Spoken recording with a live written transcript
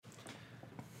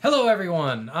Hello,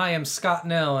 everyone. I am Scott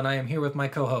Nell, and I am here with my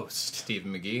co-host,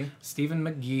 Stephen McGee. Stephen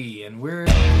McGee, and we're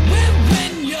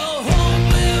in your home,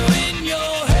 we're in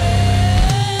your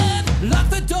head.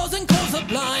 Lock the doors and close the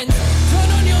blinds.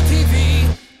 Turn on your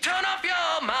TV. Turn off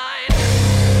your mind.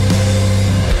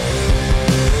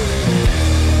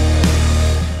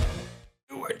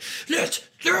 Let's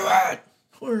do it!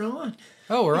 We're on.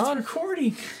 we're on.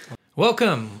 Recording.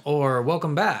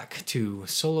 Welcome back to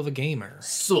Soul of a Gamer.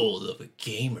 Soul of a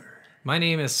Gamer. My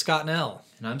name is Scott Nell.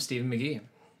 And I'm Stephen McGee.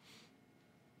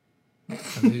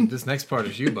 This next part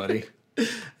is you, buddy.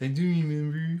 I do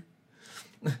remember.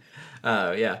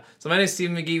 So my name is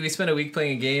Stephen McGee. We spend a week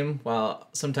playing a game while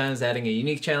sometimes adding a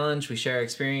unique challenge. We share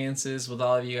experiences with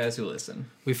all of you guys who listen.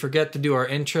 We forget to do our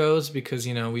intros because,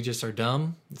 we just are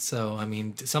dumb. So,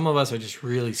 some of us are just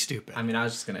really stupid. I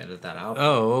was just going to edit that out.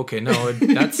 Oh, okay. No,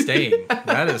 that's staying.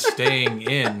 That is staying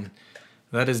in.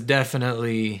 That is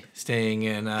definitely staying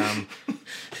in.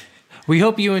 We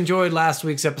hope you enjoyed last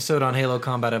week's episode on Halo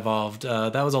Combat Evolved.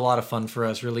 That was a lot of fun for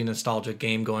us. Really nostalgic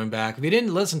game going back. If you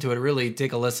didn't listen to it, really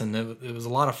take a listen. It was a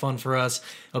lot of fun for us.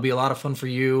 It'll be a lot of fun for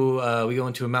you. We go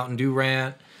into a Mountain Dew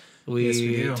rant. Yes,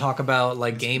 we do. Talk about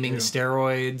gaming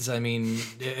steroids.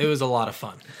 It was a lot of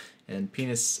fun. And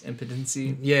penis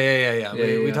impotency. Yeah.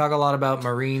 We Yeah. talk a lot about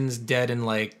Marines dead in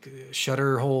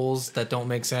shutter holes that don't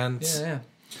make sense. Yeah.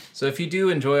 So if you do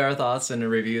enjoy our thoughts and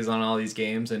reviews on all these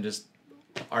games and just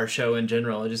our show in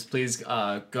general, just please go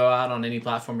out on any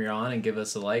platform you're on and give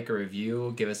us a like or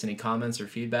review. Give us any comments or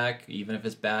feedback, even if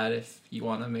it's bad. If you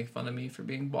want to make fun of me for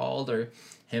being bald or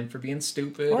him for being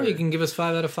stupid, Or you can give us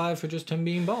 5 out of 5 for just him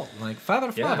being bald. 5 out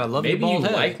of 5. I love your maybe bald you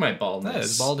head. like my baldness. Yeah,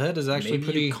 his bald head is actually maybe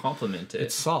pretty. You compliment it.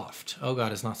 It's soft. Oh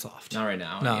God, it's not soft. Not right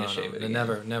now. No, I need to shave it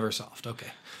again. never soft.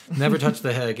 Okay, never touch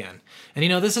the head again. And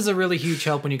this is a really huge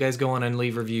help when you guys go on and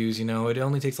leave reviews. It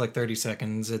only takes 30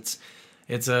 seconds.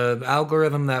 It's a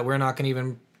algorithm that we're not going to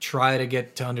even try to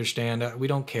get to understand. We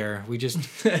don't care. We just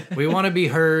we want to be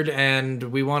heard, and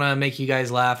we want to make you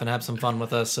guys laugh and have some fun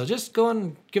with us. So just go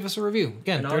and give us a review.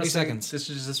 Again, And 30 honestly, seconds. This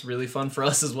is just really fun for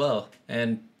us as well.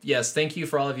 And yes, thank you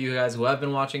for all of you guys who have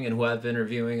been watching and who have been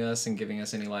reviewing us and giving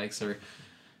us any likes or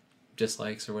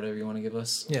dislikes or whatever you want to give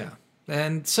us. Yeah.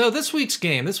 And so this week's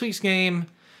game,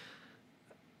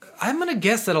 I'm going to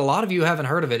guess that a lot of you haven't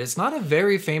heard of it. It's not a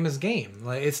very famous game.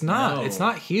 It's not. No, it's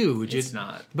not huge. It's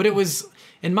not. But it was,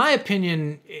 in my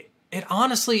opinion, it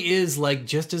honestly is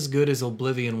just as good as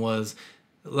Oblivion was.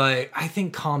 I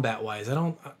think combat-wise.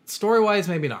 Story-wise,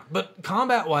 maybe not. But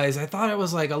combat-wise, I thought it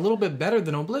was a little bit better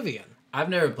than Oblivion. I've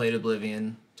never played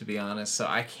Oblivion, to be honest, so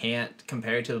I can't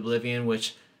compare it to Oblivion,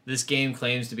 which this game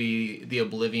claims to be the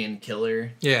Oblivion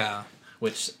killer. Yeah.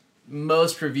 Which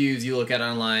most reviews you look at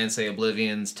online say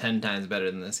Oblivion's 10 times better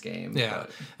than this game. Yeah.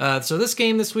 So this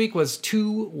game this week was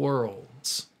Two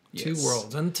Worlds. Yes. Two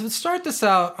Worlds. And to start this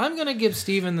out, I'm going to give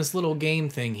Steven this little game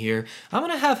thing here. I'm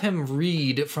going to have him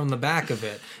read from the back of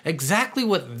it exactly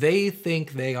what they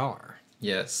think they are.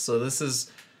 Yes, so this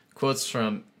is quotes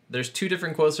from... There's 2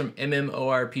 different quotes from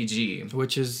MMORPG.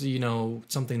 Which is,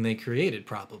 something they created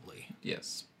probably.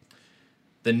 Yes.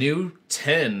 The new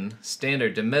 10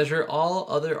 standard to measure all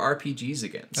other RPGs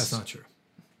against. That's not true.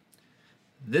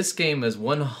 This game is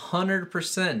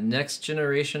 100% next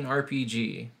generation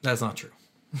RPG. That's not true.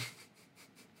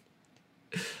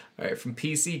 All right, from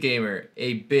PC Gamer,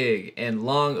 a big and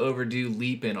long overdue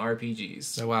leap in RPGs.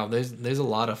 So wow, there's a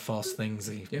lot of false things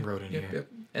he wrote in here. Yep.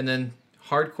 And then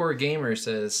Hardcore Gamer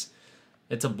says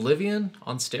it's Oblivion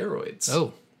on steroids.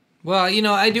 Oh. Well,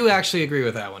 I do actually agree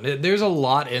with that one. There's a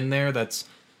lot in there that's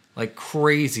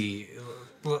crazy.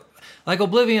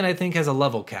 Oblivion, I think, has a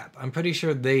level cap. I'm pretty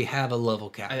sure they have a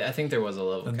level cap. I think there was a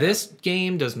level cap. This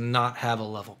game does not have a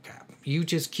level cap. You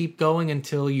just keep going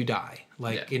until you die,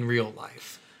 in real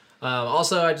life.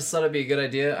 Also, I just thought it'd be a good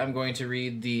idea. I'm going to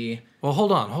read the... Well,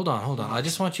 hold on. I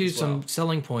just want you some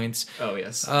selling points. Oh,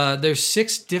 yes. There's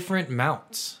 6 different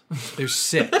mounts. There's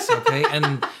 6, okay?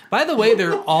 And by the way,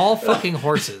 they're all fucking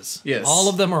horses. Yes. All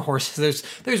of them are horses.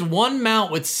 There's one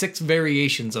mount with 6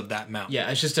 variations of that mount.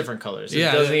 Yeah, it's just different colors. Yeah.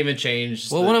 It doesn't even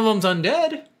change. Well, one of them's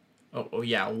undead. Oh,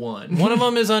 yeah, one. One of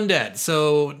them is undead.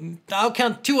 So I'll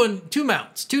count 2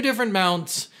 mounts. 2 different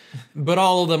mounts, but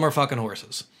all of them are fucking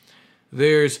horses.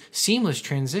 There's seamless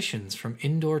transitions from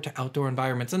indoor to outdoor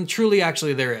environments, and truly,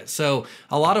 actually, there is. So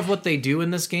a lot of what they do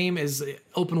in this game is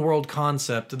open world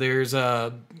concept. There's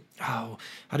how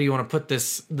do you want to put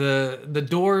this? The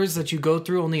doors that you go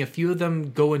through, only a few of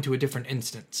them go into a different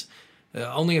instance.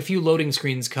 Only a few loading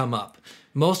screens come up.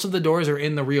 most of the doors are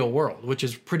in the real world, which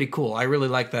is pretty cool. I really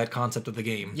like that concept of the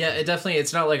game. Yeah,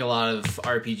 it's not like a lot of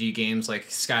RPG games like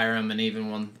Skyrim and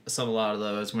even a lot of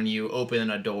those when you open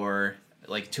a door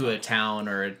like to a town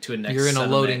or to a next You're in a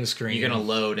settlement, loading screen. You're going to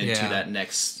load into Yeah. that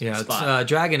next Yeah, spot.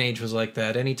 Dragon Age was like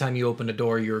that. Anytime you opened a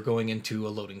door, you were going into a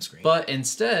loading screen. But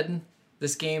instead,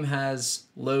 this game has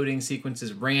loading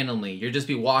sequences randomly. You'll just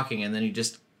be walking and then you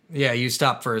just Yeah, you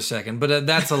stop for a second, but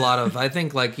that's a lot of. I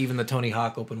think like even the Tony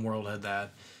Hawk open world had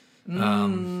that.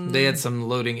 They had some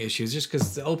loading issues just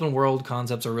because the open world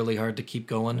concepts are really hard to keep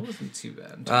going. wasn't too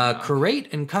bad.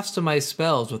 Create and customize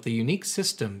spells with a unique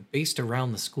system based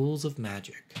around the schools of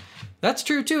magic. That's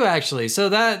true too, actually. So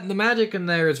that the magic in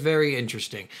there is very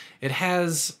interesting. It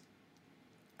has.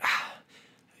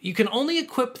 You can only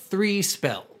equip 3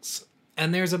 spells.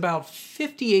 And there's about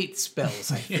 58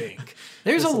 spells, I think.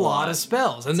 There's a That's a lot lot. of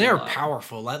spells, and That's a they're lot.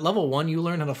 powerful. At level 1, you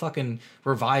learn how to fucking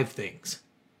revive things.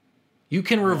 You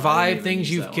can I didn't revive even things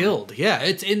use you've that killed. Yeah,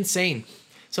 it's insane.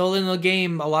 So in the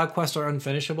game, a lot of quests are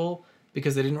unfinishable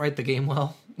because they didn't write the game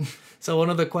well. So one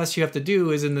of the quests you have to do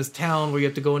is in this town where you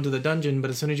have to go into the dungeon, but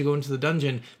as soon as you go into the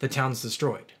dungeon, the town's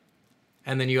destroyed.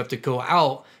 And then you have to go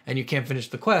out, and you can't finish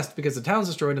the quest because the town's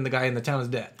destroyed and the guy in the town is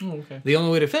dead. Oh, okay. The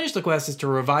only way to finish the quest is to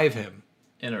revive him.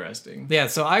 Interesting. Yeah,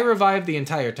 so I revived the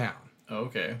entire town.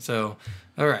 Okay. So,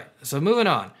 all right. So moving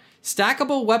on.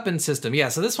 Stackable weapon system. Yeah,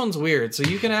 so this one's weird. So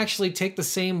you can actually take the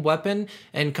same weapon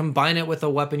and combine it with a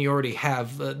weapon you already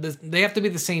have. They have to be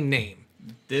the same name.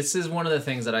 This is one of the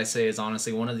things that I say is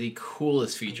honestly one of the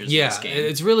coolest features of Yeah, this game.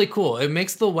 it's really cool. It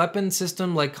makes the weapon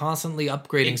system like constantly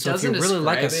upgrading. It So if you doesn't really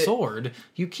like a describe it- sword,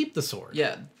 you keep the sword.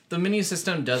 Yeah, the menu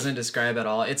system doesn't describe at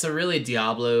all. It's a really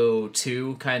Diablo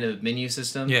 2 kind of menu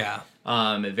system. Yeah.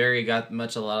 It very got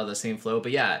much a lot of the same flow.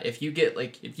 But yeah, if you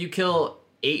kill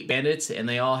 8 bandits and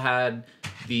they all had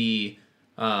the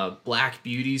Black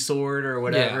Beauty sword or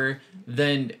whatever,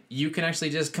 then you can actually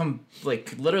just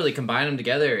literally combine them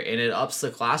together and it ups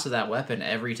the class of that weapon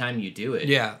every time you do it.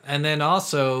 Yeah, and then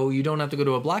also you don't have to go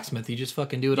to a blacksmith. You just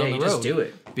fucking do it Yeah, on the you road. just do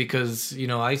it. Because,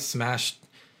 I smashed...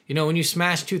 when you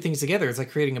smash 2 things together, it's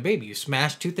like creating a baby. You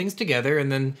smash 2 things together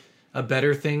and then a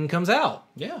better thing comes out.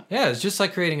 Yeah. Yeah, it's just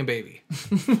like creating a baby.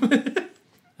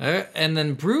 Alright, and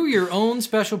then brew your own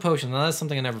special potion. Now, that's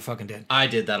something I never fucking did. I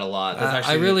did that a lot. That's I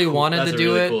actually really cool. wanted That's to a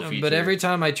do really it, cool but feature. every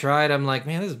time I tried, I'm like,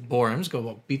 man, this is boring. I'm just going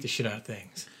to beat the shit out of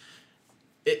things.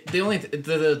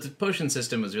 The potion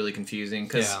system was really confusing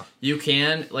because Yeah. you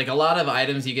can a lot of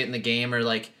items you get in the game are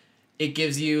like it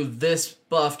gives you this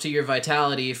buff to your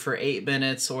vitality for 8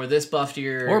 minutes or this buff to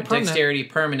your Or permanent. dexterity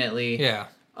permanently. Yeah.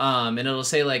 And it'll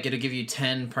say it'll give you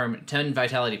 10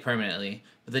 vitality permanently,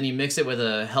 but then you mix it with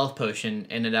a health potion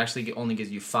and it actually only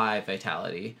gives you 5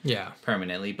 vitality Yeah.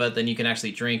 permanently. But then you can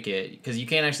actually drink it because you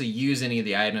can't actually use any of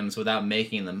the items without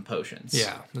making them potions.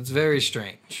 Yeah. It's very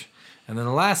strange. And then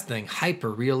the last thing, hyper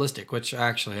realistic, which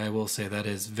actually I will say that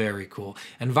is very cool.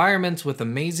 Environments with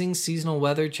amazing seasonal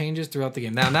weather changes throughout the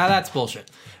game. Now that's bullshit.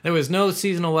 There was no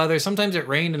seasonal weather. Sometimes it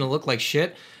rained and it looked like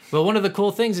shit. But one of the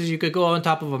cool things is you could go on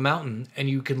top of a mountain and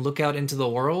you can look out into the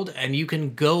world and you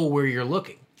can go where you're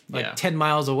looking. Like 10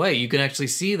 miles away. You can actually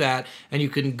see that and you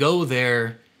can go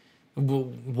there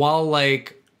while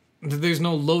there's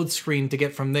no load screen to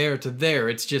get from there to there.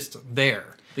 It's just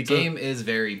there. The game is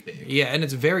very big. Yeah, and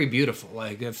it's very beautiful.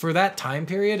 For that time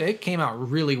period, it came out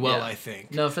really well, Yeah. I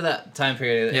think. No, for that time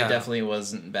period, Yeah. it definitely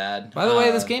wasn't bad. By the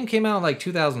way, this game came out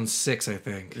 2006, I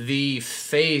think. The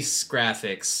face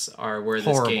graphics are where this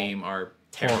Horrible. game are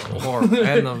terrible. Horrible.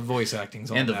 And the voice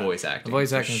acting's all And the bad. voice acting. The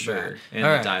voice for acting's sure. bad. And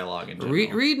All the right. dialogue in general.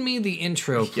 Read me the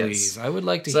intro, please. I would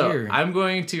like to So hear. I'm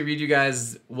going to read you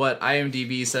guys what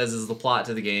IMDb says is the plot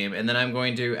to the game, and then I'm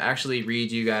going to actually read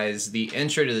you guys the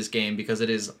intro to this game because it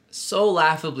is so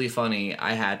laughably funny.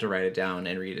 I had to write it down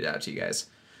and read it out to you guys.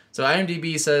 So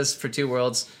IMDb says for Two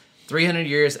Worlds, 300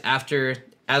 years after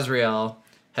Azrael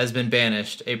has been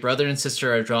banished, a brother and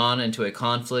sister are drawn into a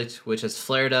conflict which has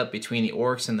flared up between the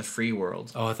orcs and the free world.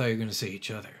 Oh, I thought you were going to say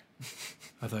each other.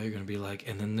 I thought you were going to be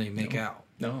and then they make out.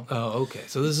 No. Oh, okay.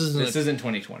 So this isn't Isn't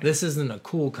 2020. this isn't a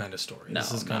cool kind of story. No,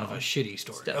 This is kind no. of a shitty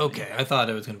story. definitely- Okay, I thought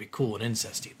it was going to be cool and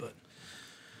incesty, but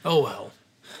oh well.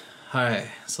 Alright,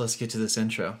 so let's get to this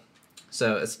intro.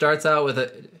 So it starts out with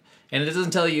and it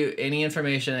doesn't tell you any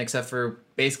information except for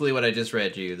basically what I just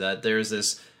read you, that there's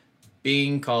this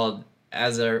being called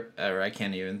Azrael,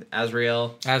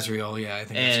 Azrael, yeah, I think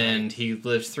that's right. and he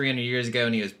lived 300 years ago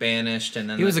and he was banished, and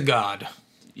then He was a god.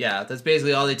 yeah, that's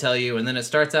basically all they tell you, and then it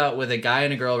starts out with a guy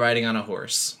and a girl riding on a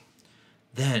horse.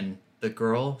 Then the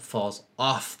girl falls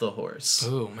off the horse.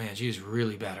 Oh man, she's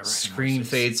really bad at riding Screen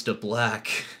horses. fades to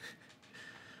black.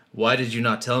 Why did you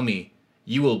not tell me?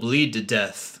 You will bleed to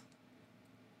death.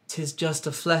 'Tis just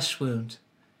a flesh wound.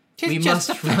 Tis We just must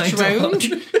a flesh find out."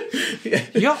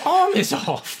 wound. Your arm is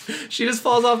off. She just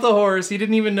falls off the horse. He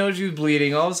didn't even know she was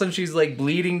bleeding. All of a sudden, she's like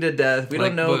bleeding to death. We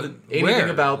don't know anything where?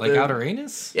 about like the outer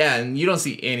anus. Yeah, and you don't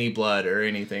see any blood or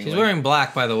anything. She's like, wearing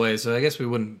black, by the way, so I guess we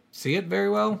wouldn't see it very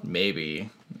well. maybe.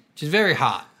 She's very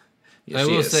hot. Yeah, I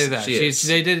she will is. say that. She is.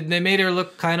 They made her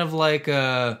look kind of like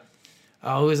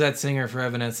who is that singer for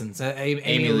Evanescence?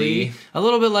 Amy Lee. Lee. A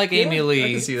little bit like Amy I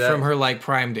Lee can see that. from her like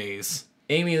prime days.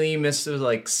 Amy Lee missed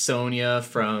like Sonya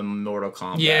from Mortal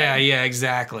Kombat. Yeah,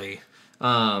 exactly.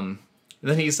 Then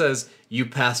he says, "You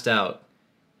passed out.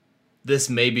 This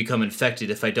may become infected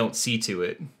if I don't see to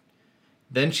it."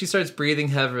 Then she starts breathing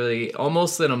heavily,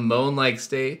 almost in a moan-like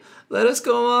state. "Let us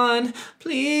go on,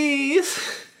 please."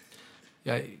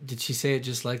 Yeah, did she say it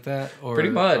just like that, or Pretty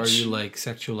much. are you like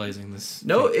sexualizing this?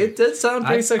 No, character? it did sound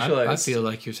pretty sexualized. I feel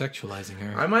like you're sexualizing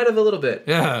her. I might have a little bit.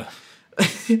 Yeah.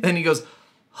 Then he goes,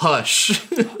 "Hush.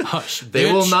 Hush.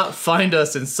 They will bitch. not find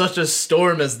us in such a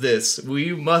storm as this.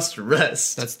 We must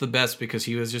rest." That's the best because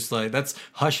he was just like, "That's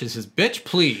Hush is his bitch,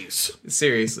 please."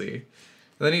 Seriously.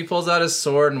 And then he pulls out his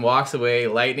sword and walks away.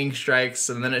 Lightning strikes,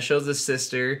 and then it shows his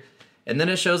sister. And then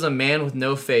it shows a man with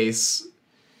no face.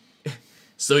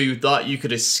 "So you thought you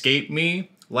could escape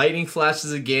me?" Lightning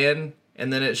flashes again,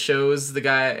 and then it shows the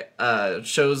guy,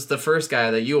 shows the first guy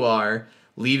that you are,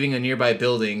 leaving a nearby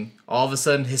building. All of a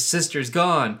sudden, his sister's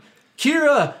gone.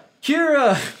 "Kira!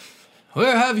 Kira!"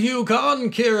 Where have you gone,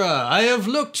 Kira? I have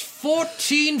looked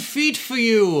 14 feet for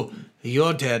you.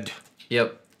 You're dead.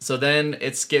 Yep. So then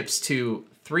it skips to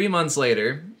 3 months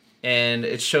later, and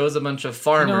it shows a bunch of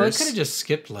farmers. No, I could have just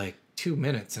skipped like 2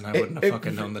 minutes and I wouldn't have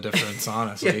fucking known the difference,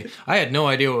 honestly. I had no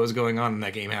idea what was going on in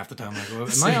that game half the time. Like, well,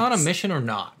 am I on a mission or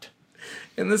not?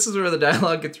 And this is where the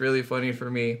dialogue gets really funny for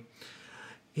me.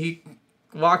 He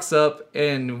walks up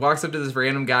to this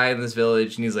random guy in this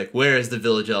village, and he's like, "Where is the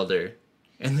village elder?"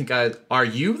 And the guy, "Are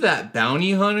you that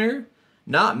bounty hunter?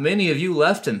 Not many of you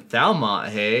left in Thalmont,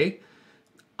 hey?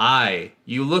 Aye,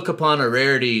 you look upon a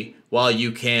rarity while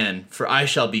you can, for I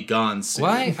shall be gone soon."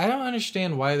 Why? I don't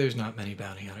understand why there's not many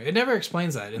bounty hunters. It never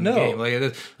explains that in the No.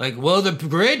 game. Well, the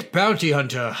great bounty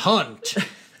hunter hunt,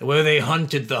 where they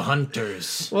hunted the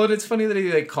hunters. Well, and it's funny that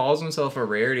he like calls himself a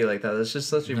rarity like that. That's just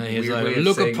such a And weird he's like, way of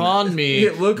 "Look saying upon that." me.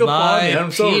 Yeah, look upon me. My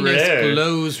I'm so penis rare.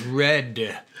 glows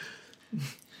red."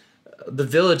 "The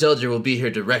village elder will be here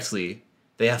directly.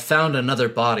 They have found another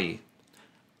body.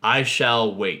 I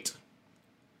shall wait."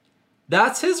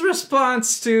 That's his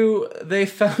response to "they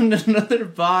found another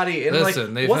body." And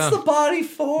Listen, they what's found- the body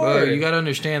for? Well, you got to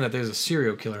understand that there's a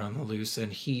serial killer on the loose,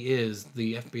 and he is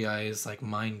the FBI's like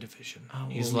mind division. well,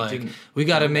 He's we like, didn't we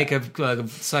got to know make a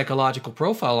psychological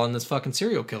profile on this fucking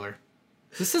serial killer.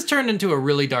 This has turned into a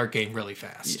really dark game really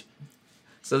fast.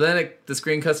 So then the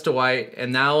screen cuts to white,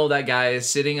 and now that guy is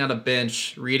sitting on a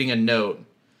bench reading a note.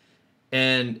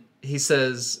 And he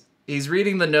says, he's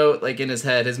reading the note like in his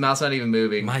head. His mouth's not even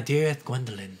moving. My dearest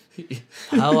Gwendolyn,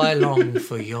 how I long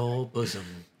for your bosom.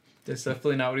 That's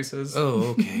definitely not what he says.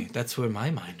 Oh, okay. That's where my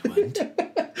mind went.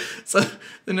 So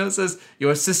the note says,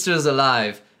 "Your sister is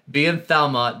alive. Be in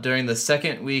Thalmont during the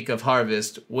second week of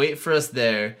harvest. Wait for us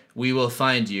there. We will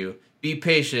find you. Be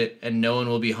patient, and no one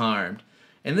will be harmed."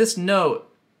 And this note,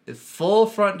 full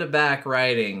front to back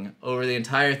writing over the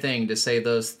entire thing to say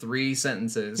those 3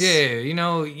 sentences. Yeah, you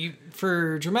know,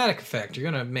 for dramatic effect, you're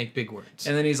gonna make big words.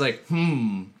 And then he's like,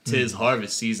 "'Tis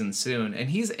harvest season soon." And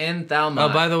he's in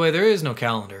Thalmont. Oh, by the way, there is no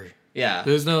calendar. yeah.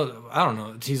 There's no, I don't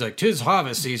know. He's like, "'Tis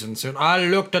harvest season soon. I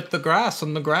looked at the grass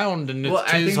on the ground and it's Well,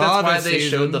 I think 'tis that's why harvest they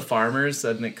season." showed the farmers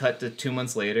and it cut to 2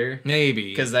 months later. Maybe.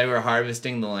 Because they were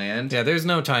harvesting the land. Yeah, there's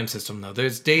no time system though.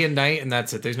 There's day and night and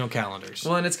that's it. There's no calendars.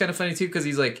 Well, and it's kind of funny too because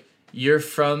he's like, you're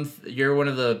one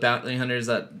of the bounty hunters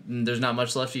that there's not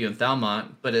much left of you in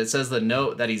Thalmont, but it says the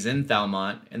note that he's in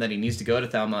Thalmont and that he needs to go to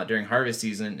Thalmont during harvest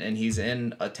season, and he's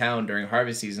in a town during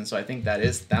harvest season, so I think that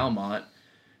is Thalmont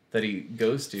that he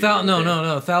goes to.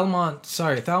 No.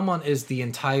 Thalmont is the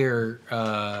entire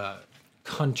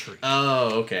country.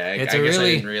 Oh, okay. I guess I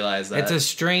didn't realize that. It's a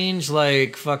strange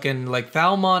like fucking like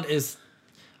Thalmont is.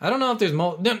 I don't know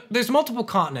if there's multiple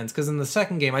continents because in the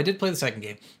second game I did play the second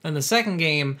game. In the second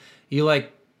game you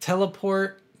like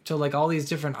teleport to like all these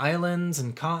different islands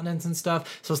and continents and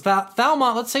stuff. So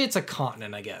Thalmont, let's say it's a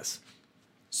continent, I guess.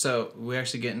 So we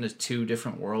actually get into 2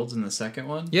 different worlds in the second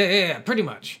one. Yeah, pretty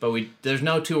much. But there's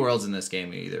no 2 worlds in this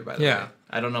game either. By the way,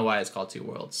 I don't know why it's called 2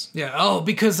 worlds. Yeah. Oh,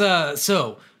 because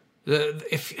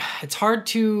if it's hard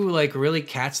to like really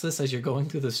catch this as you're going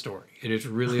through the story. It is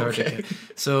really hard to catch.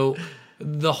 So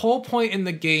the whole point in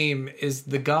the game is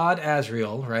the god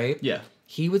Asriel, right? Yeah.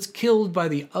 He was killed by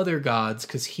the other gods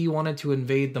because he wanted to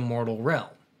invade the mortal realm.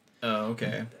 Oh,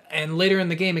 okay. And later in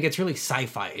the game, it gets really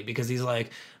sci-fi because he's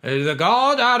like, the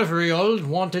god Adriel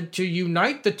wanted to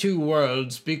unite the two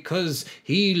worlds because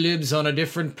he lives on a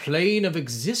different plane of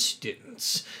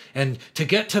existence. And to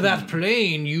get to that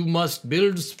plane, you must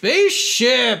build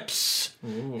spaceships.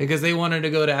 Ooh. Because they wanted to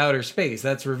go to outer space.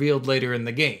 That's revealed later in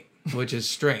the game, which is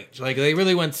strange. Like, they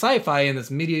really went sci-fi in this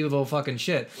medieval fucking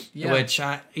shit.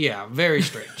 Yeah. Very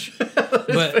strange.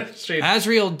 But strange.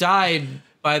 Azrael died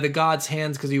by the god's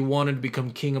hands because he wanted to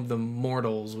become king of the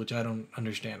mortals, which I don't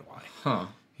understand why. Huh.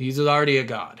 He's already a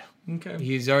god. Okay.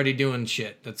 He's already doing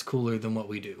shit that's cooler than what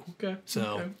we do. Okay.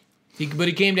 So, Okay. But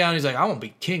he came down, he's like, I won't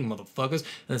be king, motherfuckers.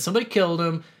 And then somebody killed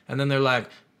him, and then they're like,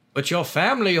 but your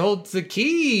family holds the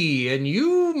key, and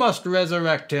you must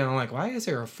resurrect him. I'm like, why is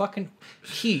there a fucking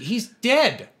key? He's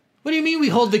dead. What do you mean we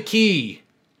hold the key?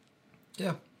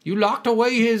 Yeah. You locked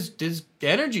away his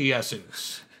energy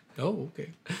essence. Oh,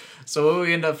 okay. So what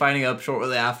we end up finding out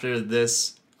shortly after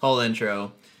this whole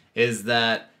intro is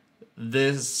that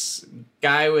this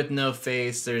guy with no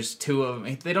face, there's two of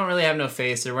them. They don't really have no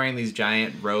face. They're wearing these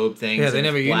giant robe things. Yeah, and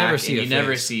it's you never black, see and a you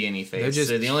never face. see any face. They're just-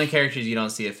 They're the only characters you don't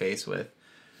see a face with.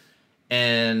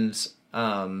 And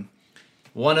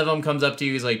one of them comes up to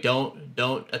you. He's like, "Don't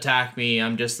attack me.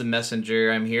 I'm just the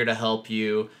messenger. I'm here to help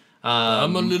you."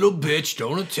 I'm a little bitch.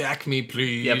 Don't attack me,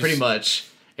 please. Yeah, pretty much.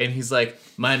 And he's like,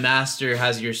 my master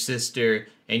has your sister,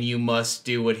 and you must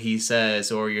do what he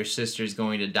says, or your sister's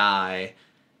going to die.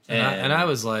 And I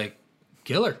was like,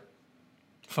 kill her.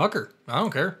 Fuck her. I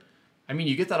don't care. I mean,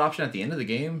 you get that option at the end of the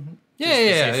game. Yeah, just to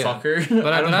yeah, say yeah. fuck her.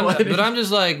 But, I don't know why. but I'm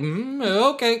just like,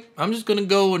 okay. I'm just going to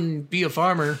go and be a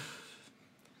farmer.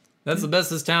 That's the best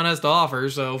this town has to offer,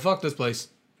 so fuck this place.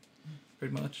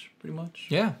 Pretty much.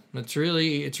 Yeah, it's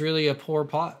really a poor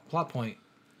plot point.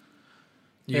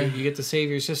 You get to save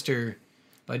your sister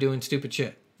by doing stupid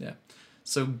shit. Yeah.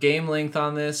 So game length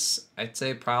on this, I'd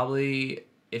say probably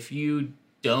if you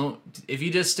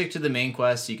just stick to the main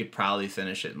quest, you could probably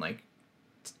finish it in like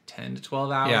 10 to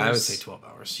 12 hours. Yeah, I would say 12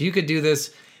 hours. You could do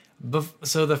this.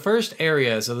 So the first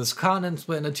area, so this continent's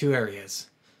split into two areas.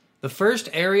 The first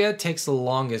area takes the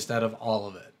longest out of all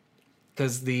of it.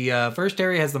 Because the first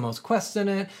area has the most quests in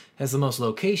it, has the most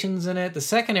locations in it. The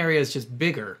second area is just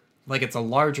bigger. Like it's a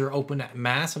larger open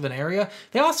mass of an area.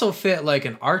 They also fit like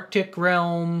an Arctic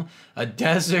realm, a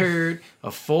desert, a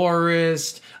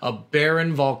forest, a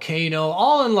barren volcano,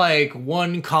 all in like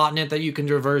one continent that you can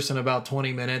traverse in about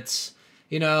 20 minutes.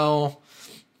 You know,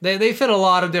 they fit a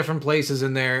lot of different places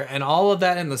in there. And all of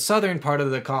that in the southern part of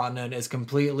the continent is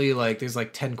completely like, there's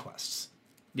like 10 quests.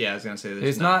 Yeah, I was going to say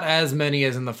There's not as many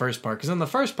as in the first part. Because in the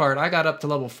first part, I got up to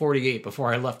level 48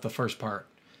 before I left the first part.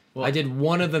 Well, I did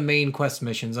one of the main quest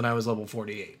missions and I was level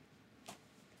 48.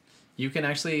 You can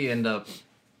actually end up.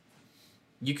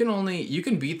 You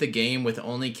can beat the game with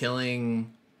only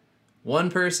killing one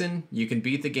person. You can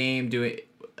beat the game doing.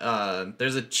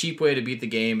 There's a cheap way to beat the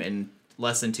game in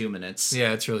less than 2 minutes.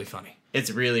 Yeah, it's really funny.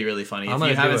 It's really, really funny. I'm If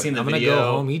gonna you haven't seen the video, gonna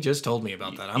go home. He just told me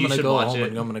about that. I'm you gonna should go watch home it.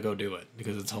 and I'm gonna go do it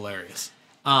because it's hilarious.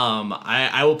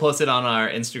 I will post it on our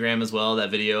Instagram as well. That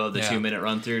video of the Yeah. 2-minute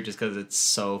run through, just because it's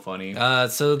so funny.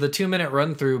 So the 2-minute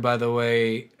run through, by the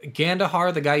way,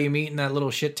 Gandahar, the guy you meet in that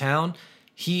little shit town,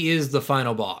 he is the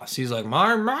final boss. He's like,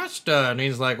 my master, and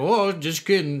he's like, oh, just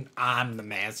kidding, I'm the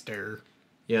master.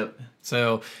 Yep.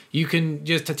 So you can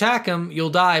just attack him.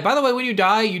 You'll die. By the way, when you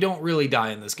die, you don't really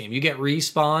die in this game. You get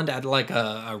respawned at like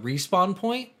a respawn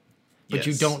point, but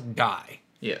you Yes. don't die.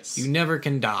 Yes. You never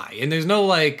can die. And there's no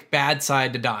like bad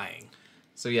side to dying.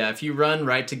 So yeah, if you run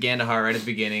right to Gandahar right at the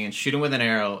beginning and shoot him with an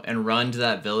arrow and run to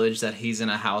that village that he's in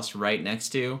a house right next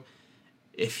to,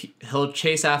 he'll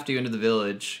chase after you into the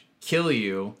village, kill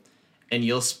you, and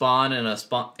you'll spawn in a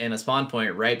spawn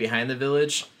point right behind the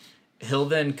village. He'll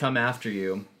then come after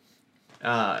you,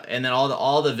 and then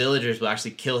all the villagers will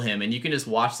actually kill him, and you can just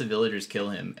watch the villagers kill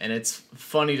him, and it's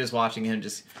funny just watching him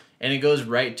just. And it goes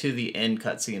right to the end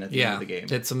cutscene at the end of the game.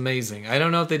 It's amazing. I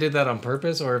don't know if they did that on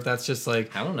purpose or if that's just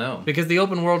like... I don't know. Because the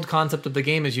open world concept of the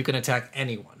game is you can attack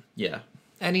anyone. Yeah.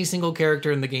 Any single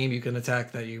character in the game you can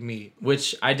attack that you meet.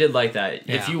 Which I did like that.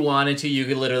 Yeah. If you wanted to, you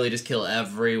could literally just kill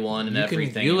everyone and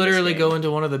everything. You in this literally game. go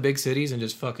into one of the big cities and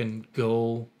just fucking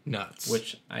go nuts.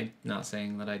 Which I'm not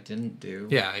saying that I didn't do.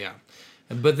 Yeah, yeah.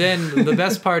 But then the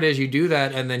best part is you do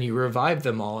that and then you revive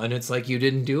them all and it's like you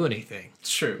didn't do anything.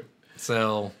 It's true.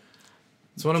 So...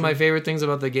 It's one of my favorite things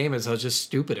about the game is how just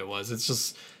stupid it was. It's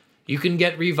just, You can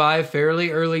get revived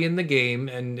fairly early in the game,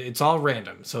 and it's all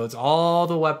random. So it's all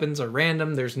the weapons are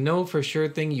random. There's no for sure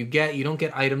thing you get. You don't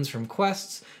get items from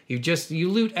quests. You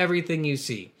loot everything you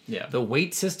see. Yeah. The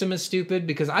weight system is stupid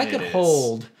because I could is.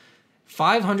 hold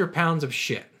 500 pounds of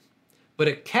shit, but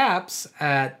it caps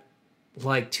at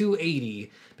like 280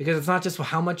 because it's not just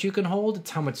how much you can hold,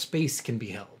 it's how much space can be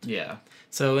held. Yeah.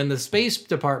 So in the space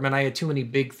department, I had too many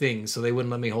big things, so they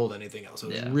wouldn't let me hold anything else. It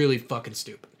was Yeah. really fucking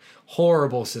stupid.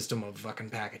 Horrible system of fucking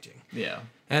packaging. Yeah.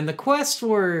 And the quests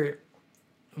were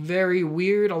very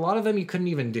weird. A lot of them you couldn't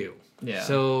even do. Yeah.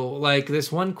 So, like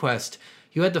this one quest,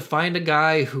 you had to find a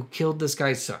guy who killed this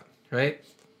guy's son, right?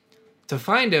 To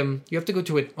find him, you have to go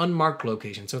to an unmarked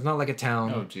location. So it's not like a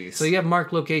town. Oh, jeez. So you have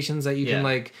marked locations that you Yeah. can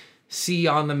like see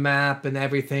on the map and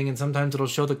everything. And sometimes it'll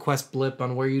show the quest blip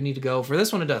on where you need to go. For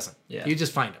this one, it doesn't. Yeah. You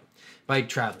just find him by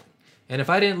traveling. And if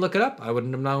I didn't look it up, I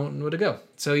wouldn't have known where to go.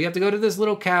 So you have to go to this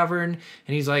little cavern,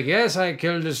 and he's like, yes, I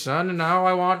killed his son, and now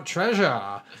I want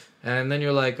treasure. And then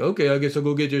you're like, okay, I guess I'll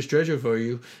go get this treasure for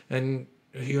you. And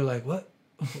you're like, what?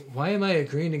 Why am I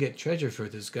agreeing to get treasure for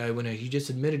this guy when he just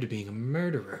admitted to being a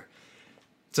murderer?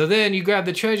 So then you grab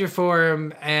the treasure for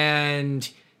him, and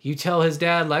you tell his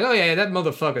dad, like, oh yeah, that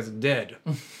motherfucker's dead.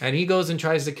 And he goes and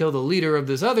tries to kill the leader of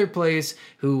this other place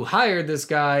who hired this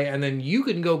guy, and then you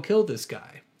can go kill this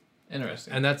guy.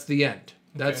 Interesting. And that's the end.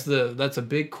 That's a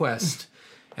big quest.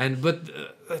 But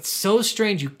it's so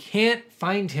strange. You can't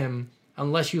find him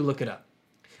unless you look it up.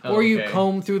 Or you okay.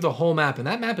 comb through the whole map, and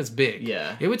that map is big.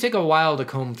 Yeah. It would take a while to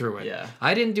comb through it. Yeah.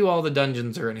 I didn't do all the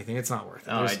dungeons or anything. It's not worth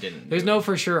it. Oh, I didn't There's do no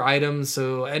for sure items,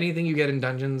 so anything you get in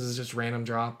dungeons is just random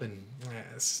drop, and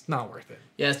it's not worth it.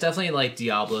 Yeah, it's definitely like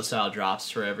Diablo style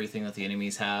drops for everything that the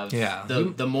enemies have. Yeah.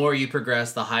 The more you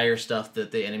progress, the higher stuff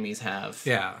that the enemies have.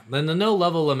 Yeah. Then the no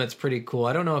level limit's pretty cool.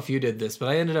 I don't know if you did this, but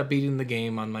I ended up beating the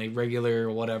game on my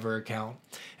regular whatever account.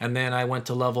 And then I went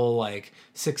to level like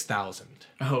 6,000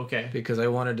 Oh, okay. because I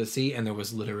wanted to see, and there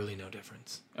was literally no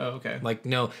difference. Oh, okay. Like,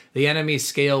 no, the enemies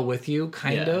scale with you,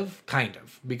 kind Yeah. of,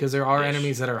 because there are Ish.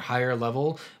 enemies that are higher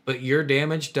level, but your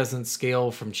damage doesn't scale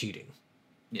from cheating.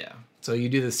 Yeah. So you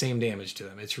do the same damage to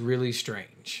them. It's really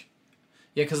strange.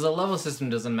 Yeah, because the level system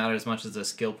doesn't matter as much as the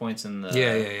skill points and the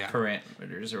Yeah.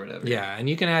 parameters or whatever. Yeah, and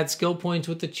you can add skill points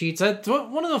with the cheats. That's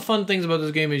one of the fun things about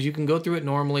this game is you can go through it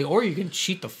normally, or you can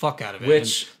cheat the fuck out of it.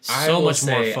 Which and I so will much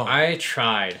say, more fun. I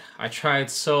tried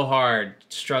so hard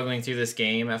struggling through this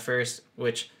game at first,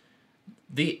 which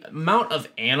the amount of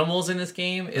animals in this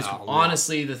game is Oh,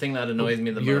 honestly the thing that annoys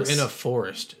me the You're most. in a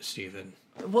forest, Steven.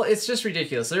 Well, it's just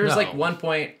ridiculous. There was No. like one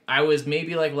point I was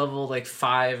maybe like level like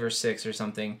 5 or 6 or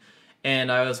something,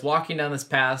 and I was walking down this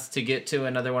path to get to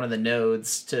another one of the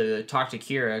nodes to talk to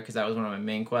Kira because that was one of my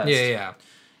main quests. Yeah.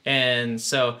 And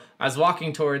so I was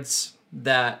walking towards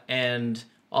that, and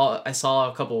I saw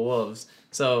a couple wolves.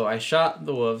 So I shot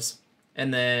the wolves,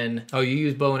 and then Oh, you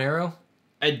use bow and arrow?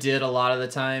 I did a lot of the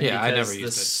time. Yeah, I because never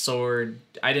used the it. sword.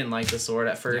 I didn't like the sword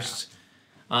at first.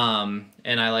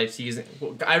 And I liked using.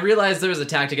 I realized there was a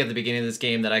tactic at the beginning of this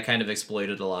game that I kind of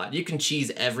exploited a lot. You can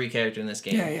cheese every character in this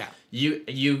game. Yeah.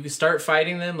 You start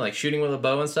fighting them, like shooting with a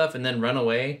bow and stuff, and then run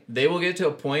away. They will get to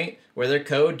a point where their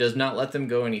code does not let them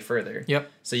go any further.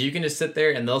 Yep. So you can just sit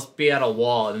there, and they'll be at a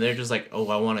wall, and they're just like, "Oh,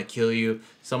 I want to kill you.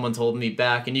 Someone's holding me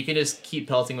back," and you can just keep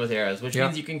pelting with arrows, which Yep.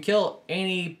 means you can kill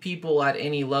any people at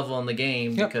any level in the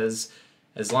game Yep. because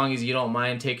as long as you don't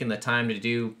mind taking the time to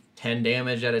do 10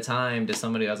 damage at a time to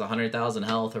somebody who has 100,000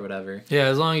 health or whatever. Yeah,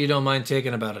 as long as you don't mind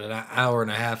taking about an hour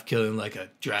and a half killing like a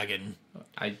dragon.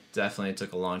 I definitely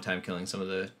took a long time killing some of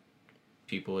the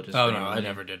people. Just Oh no, randomly. I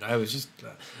never did. I was just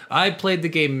I played the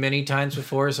game many times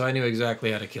before, so I knew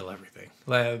exactly how to kill everything.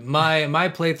 Like, my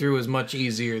playthrough was much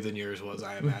easier than yours was,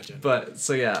 I imagine. But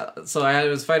so I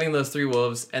was fighting those 3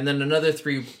 wolves, and then another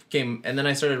 3 came, and then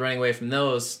I started running away from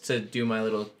those to do my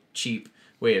little cheap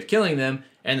way of killing them,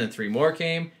 and then 3 more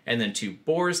came, and then 2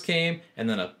 boars came, and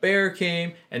then a bear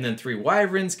came, and then 3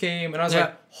 wyverns came, and I was Yeah.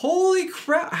 like, holy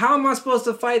crap, how am I supposed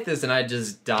to fight this? And I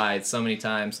just died so many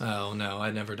times. Oh no,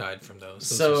 I never died from those.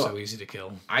 Those So- are so easy to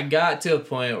kill. I got to a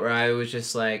point where I was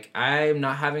just like, I'm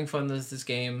not having fun with this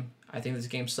game. I think this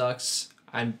game sucks.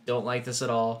 I don't like this at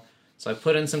all. So I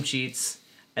put in some cheats,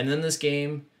 and then this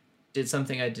game did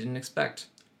something I didn't expect.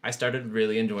 I started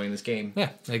really enjoying this game. Yeah,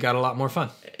 they got a lot more fun.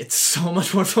 It's so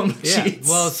much more fun with Yeah, cheats.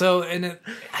 well, so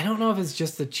I don't know if it's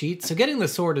just the cheat. So getting the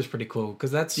sword is pretty cool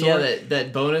because that sword. yeah,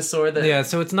 that bonus sword.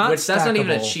 So it's not. Which that's not even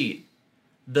a stackable. cheat.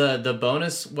 The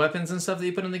bonus weapons and stuff that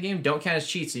you put in the game don't count as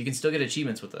cheats, so you can still get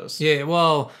achievements with those. Yeah,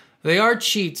 well, They are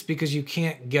cheats because you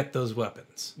can't get those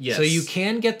weapons. Yes. So you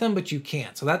can get them, but you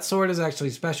can't. So that sword is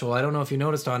actually special. I don't know if you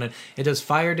noticed on it. It does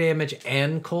fire damage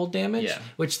and cold damage, Yeah.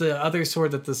 which the other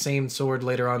sword that's the same sword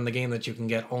later on in the game that you can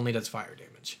get only does fire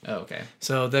damage. Oh, okay.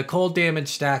 So the cold damage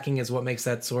stacking is what makes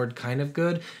that sword kind of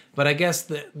good. But I guess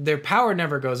their power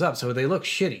never goes up, so they look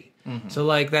shitty. So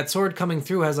like that sword coming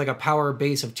through has like a power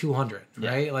base of 200,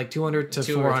 right? Like 200 to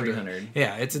 200 or 400. 300.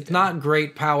 Yeah, it's not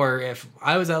great power. If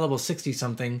I was at level 60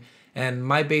 something and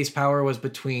my base power was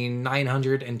between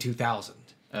 900 and 2000.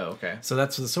 Oh, okay. So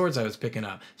that's the swords I was picking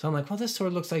up. So I'm like, well, this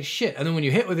sword looks like shit. And then when you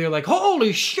hit with it, you're like,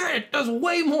 holy shit, it does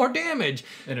way more damage.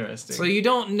 Interesting. So you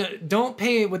don't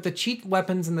pay with the cheat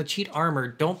weapons and the cheat armor.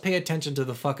 Don't pay attention to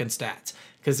the fucking stats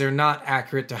because they're not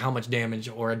accurate to how much damage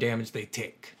or damage they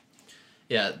take.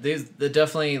 Yeah, the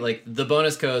definitely like the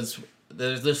bonus codes.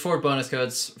 There's 4 bonus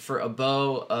codes for a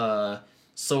bow, a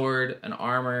sword, an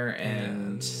armor,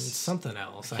 and Something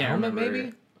else. A can't helmet, remember.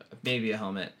 maybe? Maybe a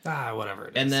helmet. Whatever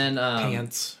it is. And then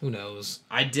pants. Who knows?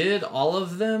 I did all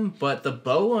of them, but the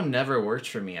bow one never worked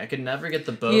for me. I could never get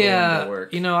the bow one Yeah, to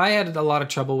work. I had a lot of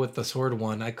trouble with the sword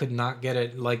one. I could not get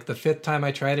it. Like the 5th time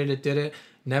I tried it, it did it.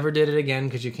 Never did it again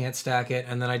because you can't stack it.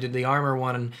 And then I did the armor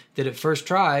one and did it first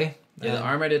try. Yeah, the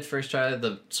armor I did first try.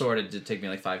 The sword it did take me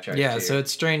like 5 tries. Yeah, too. so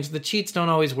it's strange. The cheats don't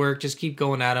always work. Just keep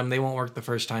going at them. They won't work the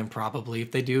first time, probably.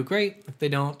 If they do, great. If they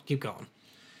don't, keep going.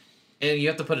 And you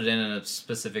have to put it in a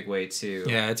specific way too.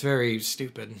 Yeah, it's very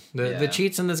stupid. The Yeah.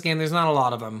 cheats in this game, there's not a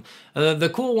lot of them.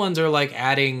 The cool ones are like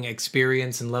adding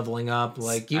experience and leveling up.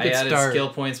 Like you I could added start skill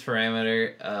points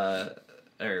parameter,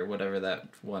 or whatever that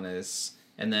one is,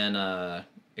 and then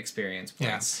experience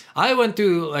Yeah, points. I went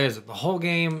through like I said, the whole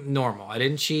game normal. I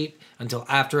didn't cheat until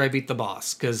after I beat the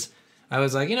boss because I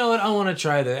was like, you know what, I want to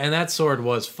try that. And that sword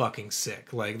was fucking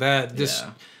sick. Like that, just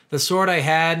Yeah. the sword I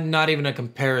had, not even a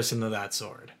comparison to that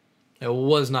sword. It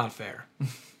was not fair.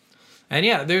 And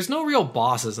yeah, there's no real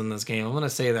bosses in this game. I'm gonna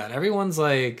say that everyone's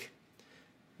like,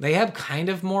 they have kind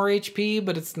of more HP,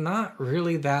 but it's not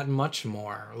really that much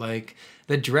more. Like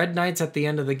the Dread Knights at the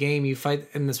end of the game, you fight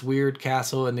in this weird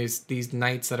castle, and there's these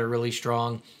knights that are really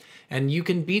strong, and you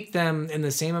can beat them in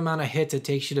the same amount of hits it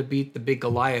takes you to beat the big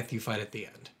Goliath you fight at the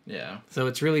end. Yeah. So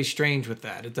it's really strange with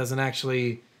that. It doesn't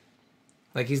actually,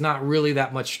 like, he's not really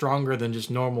that much stronger than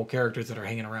just normal characters that are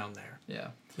hanging around there. Yeah.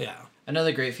 Yeah.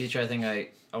 Another great feature I think I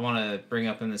want to bring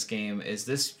up in this game is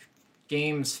this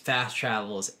game's fast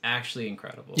travel is actually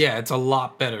incredible. Yeah, it's a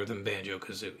lot better than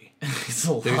Banjo-Kazooie. It's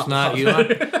a lot. There's not you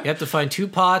have to find 2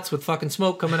 pots with fucking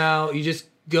smoke coming out. You just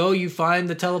go, you find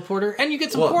the teleporter, and you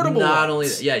get some portable not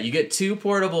ones. only you get 2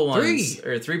 portable ones 3.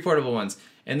 or 3 portable ones,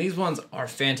 and these ones are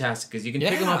fantastic because you can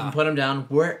pick them up Yeah. and put them down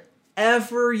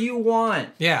wherever you want,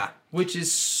 Yeah. which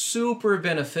is super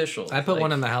beneficial. I put Like,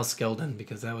 one in the house Skeldon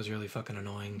because that was really fucking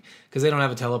annoying. Because they don't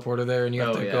have a teleporter there, and you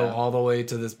have Oh, to yeah. go all the way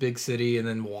to this big city and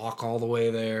then walk all the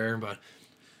way there. But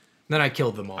then I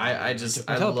killed them all. I took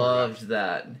my teleporter out. loved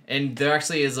that, and there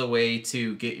actually is a way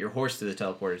to get your horse to the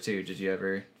teleporter too. Did you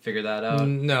ever figure that out?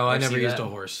 No, I Or never see used that? a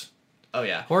horse. Oh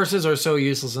yeah, Horses are so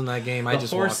useless in that game. I the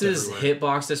just horses' walked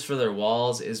everywhere. hitboxes for their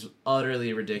walls is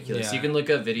utterly ridiculous. Yeah. You can look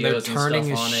up They're videos and turning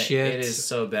stuff as on shit. it. It is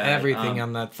so bad. Everything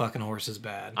on that fucking horse is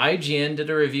bad. IGN did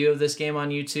a review of this game on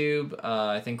YouTube.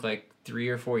 I think like 3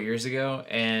 or 4 years ago,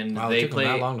 and Wow, it they took them that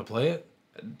played. long to play it.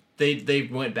 They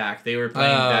went back. They were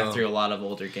playing back through a lot of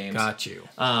older games. Got you.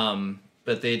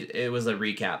 But it was a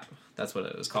recap. That's what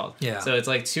it was called. Yeah. So it's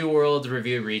like 2 World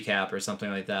Review recap or something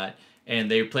like that. And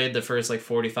they played the first like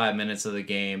 45 minutes of the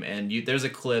game, and there's a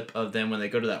clip of them when they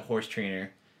go to that horse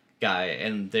trainer guy,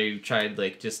 and they tried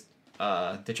like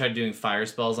they tried doing fire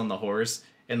spells on the horse,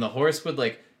 and the horse would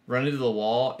like run into the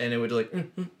wall, and it would like.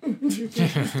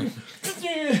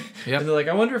 Yep. And they're like,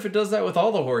 I wonder if it does that with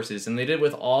all the horses, and they did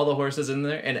with all the horses in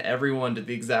there, and everyone did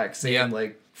the exact same Yep.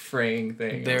 like fraying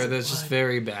thing. I They're was like, just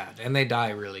very bad, and they die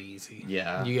really easy.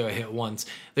 Yeah. You get hit once.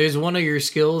 There's one of your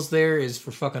skills there is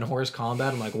for fucking horse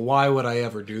combat. I'm like, why would I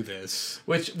ever do this?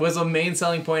 Which was a main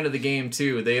selling point of the game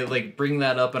too. They like bring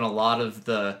that up in a lot of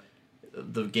the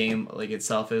game like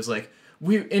itself. It was like,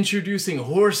 we're introducing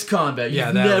horse combat you've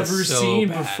That never was so seen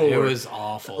bad. before. It was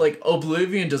awful. like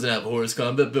Oblivion doesn't have horse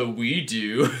combat, but we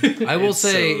do. I will It's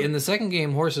say, so- in the second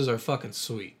game, horses are fucking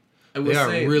sweet. I will they are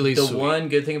say really the sweet. one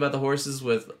good thing about the horses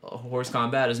with horse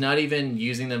combat is not even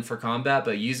using them for combat,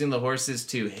 but using the horses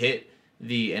to hit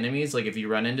the enemies. Like if you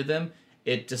run into them,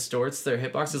 it distorts their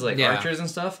hitboxes, like Yeah. archers and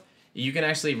stuff. You can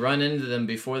actually run into them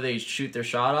before they shoot their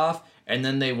shot off, and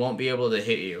then they won't be able to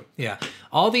hit you. Yeah.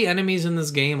 All the enemies in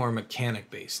this game are mechanic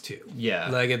based too. Yeah.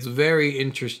 Like it's very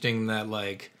interesting that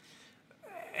like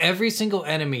every single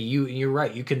enemy you're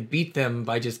right, you can beat them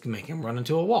by just making them run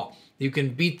into a wall. You can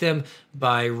beat them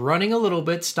by running a little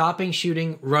bit, stopping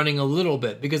shooting, running a little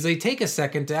bit, because they take a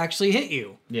second to actually hit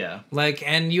you. Yeah. Like,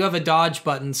 and you have a dodge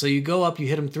button, so you go up, you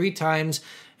hit them 3 times.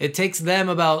 It takes them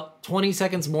about 20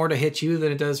 seconds more to hit you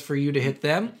than it does for you to hit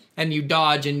them, and you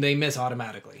dodge and they miss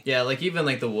automatically. Yeah, like even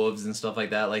like the wolves and stuff like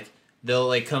that, like they'll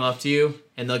like come up to you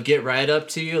and they'll get right up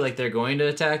to you like they're going to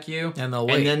attack you. And they'll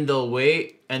wait. And then they'll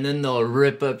wait and then they'll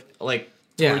rip up like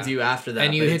towards you after that.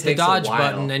 And you but it hit the takes a dodge while.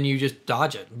 button and you just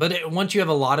dodge it. But once you have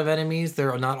a lot of enemies,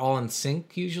 they're not all in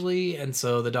sync usually, and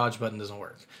so the dodge button doesn't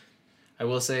work. I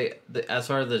will say, as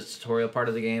far as the tutorial part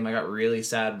of the game, I got really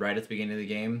sad right at the beginning of the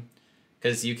game.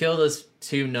 Because you kill those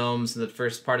 2 gnomes in the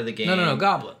first part of the game. No,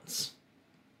 goblins.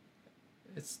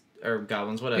 Or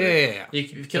goblins, whatever. Yeah. You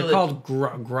kill They're called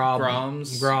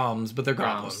Groms. Groms, but they're Groms.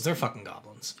 goblins. They're fucking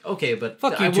goblins. Okay, but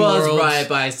Fuck you, I Two was Worlds. right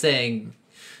by saying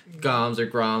Goms or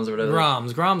Groms or whatever.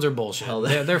 Groms are bullshit. Hell,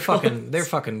 They're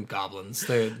fucking goblins.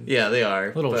 They're Yeah, they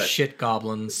are. little but- shit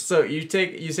goblins. So you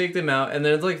take them out, and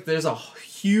there's a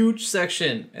huge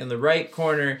section in the right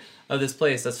corner of this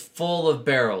place that's full of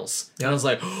barrels. And I was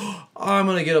like, oh, I'm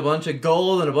gonna get a bunch of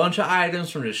gold and a bunch of items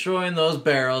from destroying those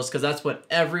barrels, because that's what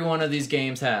every one of these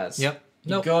games has. Yep. You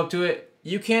Nope. go up to it,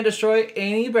 you can't destroy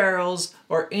any barrels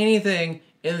or anything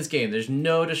in this game. There's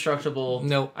no destructible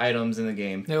Nope. items in the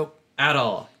game Nope. at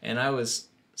all, and I was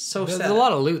so There's sad. a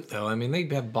lot of loot though. I mean, they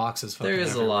have boxes. There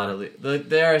is a lot of loot.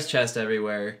 There is chests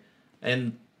everywhere,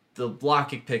 and the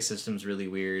block pick system's really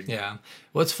weird. Yeah.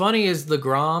 What's funny is the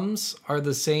Groms are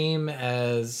the same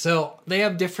as, so they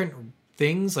have different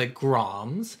things like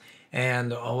Groms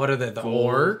and what are they? The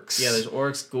orcs. Yeah, there's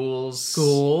orcs, ghouls,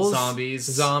 ghouls,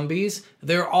 zombies.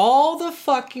 They're all the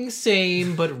fucking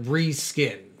same but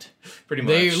reskinned. Pretty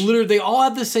much. They all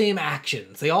have the same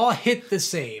actions. They all hit the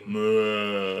same.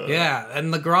 Yeah,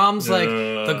 and the Groms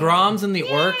the Groms and the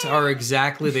orcs are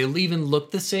exactly, they even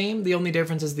look the same. The only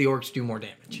difference is the orcs do more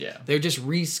damage. Yeah. They're just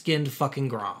reskinned fucking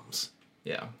Groms.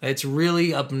 Yeah. It's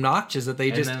really obnoxious that they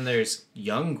And just then there's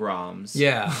young Groms.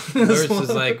 yeah.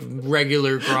 Versus like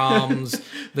regular Groms.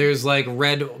 There's like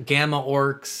red gamma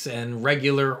orcs and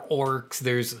regular orcs.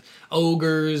 There's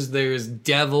ogres. There's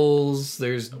devils.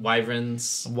 There's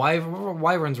Wyverns.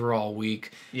 wyverns were all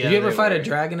weak. Yeah, Did you ever they fight were. a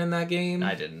dragon in that game?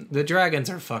 I didn't. The dragons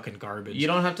are fucking garbage. You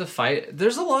don't have to fight.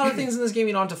 There's a lot of things in this game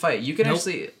you don't have to fight. You can Nope.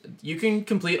 you can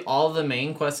complete all of the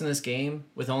main quests in this game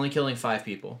with only killing 5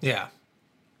 people. Yeah.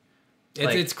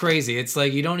 Like- It's crazy. It's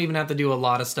like you don't even have to do a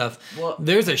lot of stuff. Well-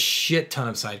 There's a shit ton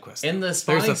of side quests. In the There's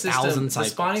spawning 1,000 system, side the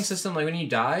spawning quests. system, like when you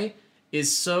die,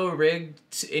 is so rigged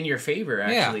in your favor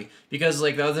actually, because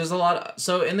like there's a lot.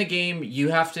 So in the game, you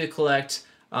have to collect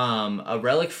a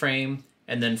relic frame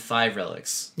and then 5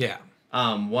 relics. Yeah.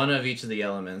 One of each of the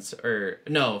elements, or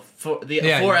no, four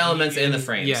Yeah, elements in the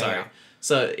frame. yeah, sorry. yeah.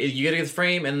 So you gotta get the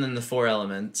frame and then the 4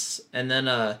 elements, and then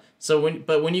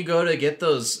when you go to get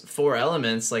those 4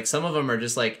 elements, like some of them are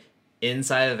just like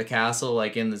inside of the castle,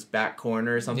 like in this back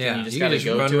corner or something. Yeah. You just can gotta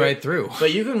go run to right it. through.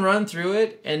 But you can run through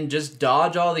it and just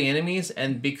dodge all the enemies,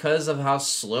 and because of how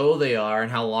slow they are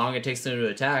and how long it takes them to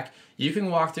attack, you can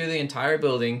walk through the entire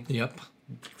building, Yep.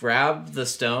 grab the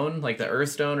stone, like the earth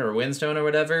stone or wind stone or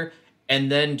whatever,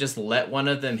 and then just let one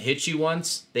of them hit you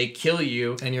once. They kill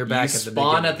you, And you're back you at the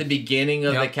spawn beginning. at the beginning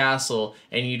of the Yep. castle,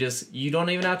 and you don't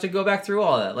even have to go back through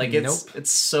all that. Like Nope.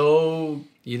 it's so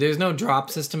There's no drop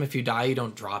system. If you die, you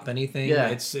don't drop anything. Yeah.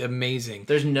 It's amazing.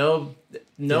 there's no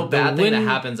The bad thing that wind-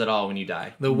 happens at all when you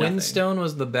die. The Nothing. windstone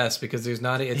was the best because there's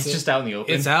not. It's just out in the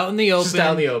open. It's out in the open. Just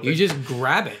out in the open. You just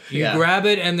grab it. You Yeah. grab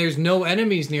it, and there's no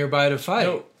enemies nearby to fight.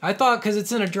 Nope. I thought because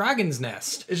it's in a dragon's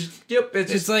nest. It's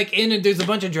It's just like there's a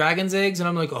bunch of dragon's eggs, and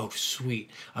I'm like, oh sweet,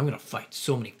 I'm gonna fight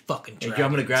so many fucking dragons. I'm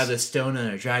gonna grab this stone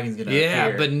and a dragon's gonna Yeah,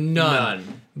 appear. but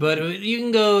none. But you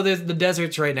can go. There's the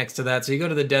desert's right next to that, so you go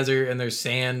to the desert, and there's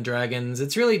sand dragons.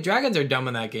 It's really dragons are dumb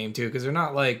in that game too because they're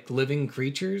not like living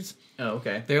creatures. Oh,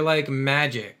 okay. They're like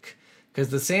magic. Because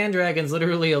the sand dragon's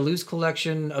literally a loose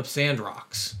collection of sand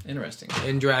rocks Interesting.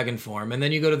 in dragon form. And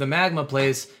then you go to the magma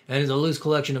place, and it's a loose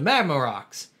collection of magma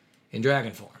rocks in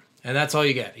dragon form. And that's all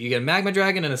you get. You get a magma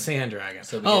dragon and a sand dragon.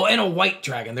 So and a white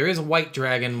dragon. There is a white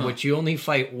dragon, which you only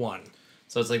fight one.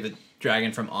 So it's like the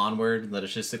dragon from Onward, that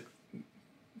it's just a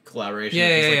collaboration. Yeah,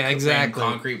 of these, yeah, like, yeah, exactly.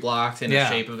 Concrete blocks in Yeah.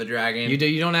 the shape of a dragon.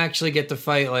 You don't actually get to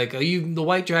fight like the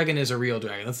white dragon is a real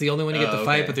dragon. That's the only one you get to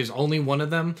fight, okay. but there's only one of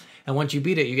them. And once you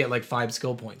beat it, you get like 5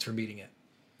 skill points for beating it.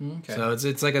 Okay. So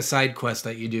it's like a side quest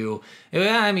that you do.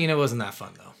 I mean, it wasn't that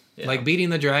fun though. Yeah. Like beating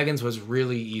the dragons was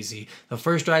really easy. The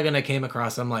first dragon I came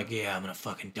across, I'm like, yeah, I'm gonna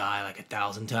fucking die like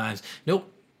 1,000 times. Nope.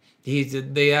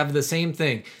 They have the same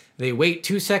thing. They wait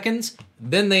 2 seconds,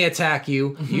 then they attack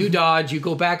you. You dodge, you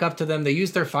go back up to them. They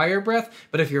use their fire breath,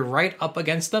 but if you're right up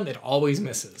against them, it always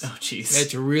misses. Oh, jeez.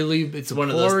 It's a one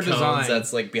of poor those cones design.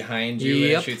 that's like behind you and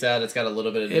Yep. it shoots out. It's got a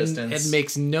little bit of distance. It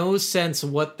makes no sense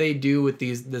what they do with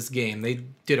this game. They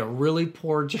did a really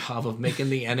poor job of making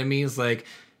the enemies like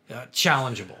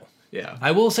challengeable. Yeah.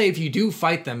 I will say if you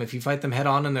fight them head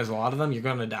on and there's a lot of them, you're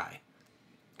gonna die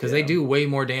because they Yeah. do way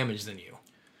more damage than you,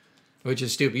 which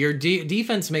is stupid. Your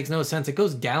defense makes no sense. It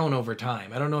goes down over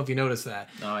time. I don't know if you noticed that.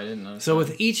 No, I didn't know. So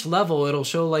with each level, it'll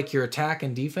show like your attack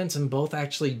and defense, and both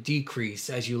actually decrease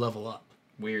as you level up.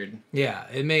 Weird. Yeah,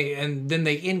 it may, and then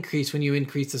they increase when you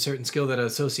increase a certain skill that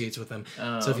associates with them.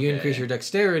 Oh, so if you okay. increase your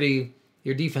dexterity,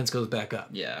 your defense goes back up.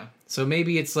 Yeah. So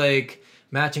maybe it's like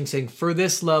matching saying for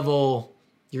this level,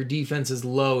 your defense is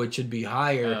low, it should be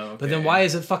higher. Oh, But then okay. why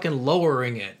is it fucking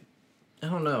lowering it? I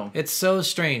don't know. It's so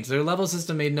strange. Their level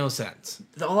system made no sense.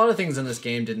 A lot of things in this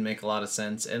game didn't make a lot of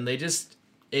sense, and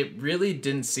it really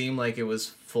didn't seem like it was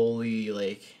fully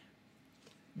like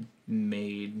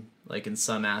made like in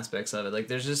some aspects of it. Like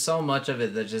there's just so much of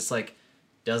it that just like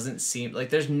doesn't seem like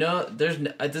this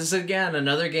is again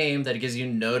another game that gives you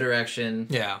no direction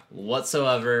Yeah.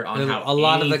 whatsoever on how A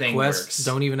lot of the anything quests works.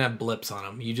 don't even have blips on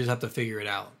them. You just have to figure it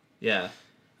out. Yeah.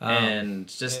 And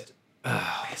just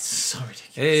it's so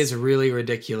ridiculous. It is really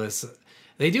ridiculous.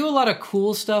 They do a lot of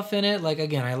cool stuff in it. Like,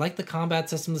 again, I like the combat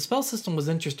system. The spell system was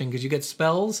interesting because you get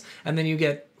spells and then you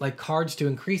get like cards to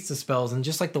increase the spells. And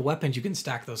just like the weapons, you can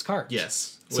stack those cards.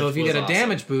 Yes. So which if you was get a awesome.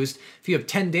 damage boost, if you have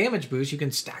 10 damage boosts, you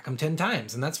can stack them 10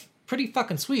 times. And that's pretty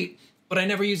fucking sweet. But I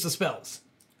never use the spells.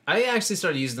 I actually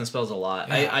started using the spells a lot.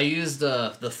 Yeah. I used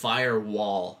the fire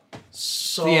wall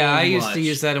so Yeah, I used much. to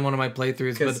use that in one of my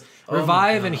playthroughs. But 'Cause- oh my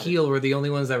revive and God. heal were the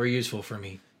only ones that were useful for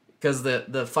me. Because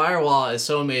the firewall is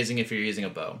so amazing if you're using a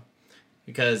bow.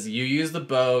 Because you use the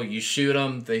bow, you shoot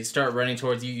them, they start running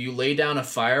towards you, you lay down a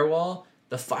firewall,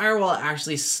 the firewall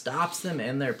actually stops them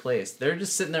in their place. They're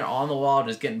just sitting there on the wall,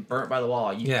 just getting burnt by the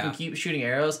wall. You Yeah. can keep shooting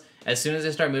arrows. As soon as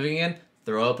they start moving again,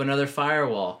 throw up another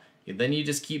firewall. Then you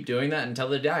just keep doing that until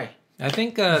they die. I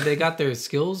think they got their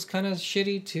skills kind of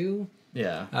shitty too.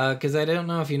 Yeah. Because I don't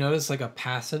know if you noticed like a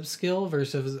passive skill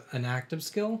versus an active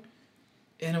skill.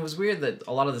 And it was weird that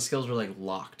a lot of the skills were like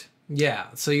locked. Yeah,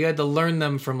 so you had to learn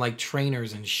them from like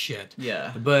trainers and shit.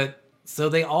 Yeah. But so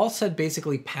they all said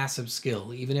basically passive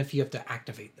skill, even if you have to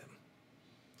activate them.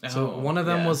 So one of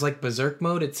them yeah. was like berserk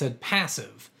mode. It said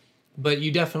passive, but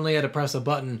you definitely had to press a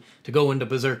button to go into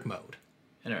berserk mode.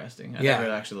 Interesting. I Yeah.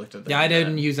 never actually looked at that. Yeah, I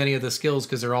didn't use any of the skills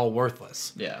because they're all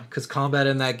worthless. Yeah. Because combat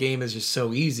in that game is just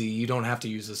so easy, you don't have to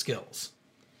use the skills.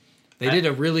 They did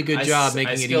a really good job making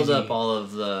I it skilled easy. up all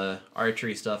of the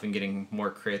archery stuff and getting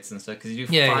more crits and stuff because you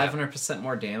do Yeah, yeah. 500%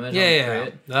 more damage on a yeah,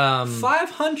 crit. yeah.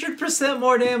 500%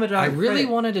 more damage on I a really crit.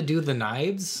 wanted to do the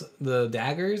knives, the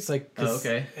daggers, like Oh,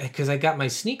 okay. because I got my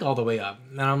sneak all the way up,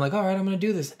 and I'm like, all right, I'm gonna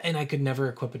do this, and I could never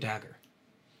equip a dagger.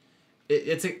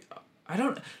 It's a... I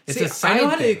don't... It's see, a side I know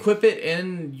how to thing. equip it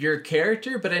in your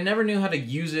character, but I never knew how to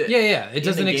use it. Yeah, yeah. It in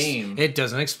doesn't. the game. It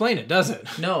doesn't explain it, does it?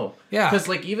 No. Yeah. Because,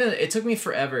 like, even... It took me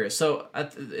forever. So,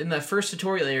 in that first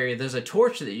tutorial area, there's a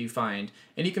torch that you find,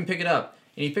 and you can pick it up.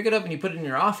 And you pick it up and you put it in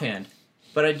your offhand.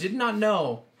 But I did not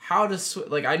know how to...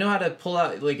 Like, I know how to pull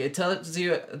out... Like, it tells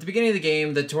you... At the beginning of the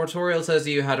game, the tutorial tells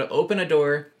you how to open a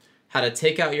door, how to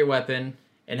take out your weapon,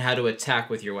 and how to attack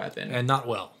with your weapon. And not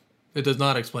well. It does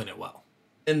not explain it well.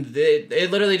 And it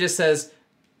literally just says,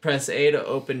 press A to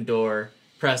open door,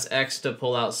 press X to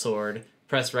pull out sword,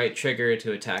 press right trigger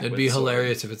to attack It'd with be sword.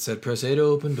 hilarious if it said press A to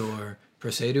open door,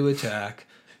 press A to attack,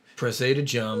 press A to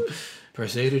jump,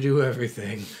 press A to do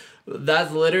everything.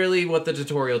 That's literally what the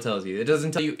tutorial tells you. It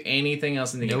doesn't tell you anything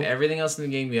else in the Nope. game. Everything else in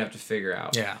the game you have to figure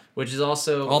out. Yeah. Which is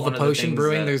also All the one of potion things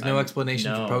brewing, that there's no I'm-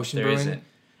 explanation for no, potion there brewing? isn't.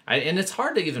 And it's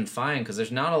hard to even find because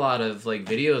there's not a lot of like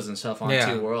videos and stuff on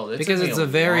Yeah, Two World. because took me it's a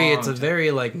very long time.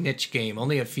 very like niche game.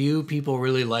 Only a few people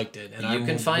really liked it, and You I'm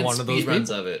can find one of those speedruns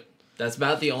people. of it. That's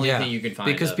about the only Yeah, thing you can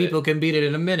find. because of people it. can beat it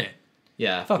in a minute.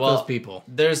 Yeah, Fuck well, those people.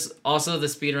 There's also the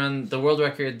speedrun, the world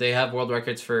record. They have world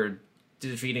records for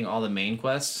defeating all the main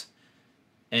quests,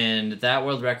 and that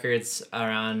world record's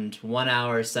around 1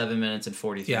 hour, 7 minutes, and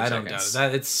 43 Yeah, I seconds. don't doubt it.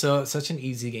 That it's such an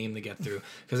easy game to get through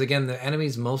because again, the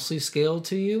enemies mostly scale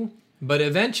to you, but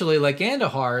eventually, like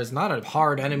Andahar is not a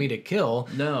hard enemy to kill.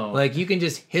 No. like you can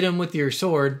just hit him with your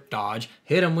sword, dodge.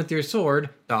 Hit him with your sword,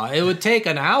 dodge. It would take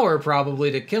an hour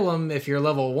probably to kill him if you're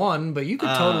level 1, but you could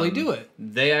totally do it.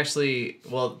 They actually,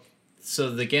 well, so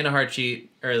the Gandahar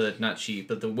cheat, or the, not cheat,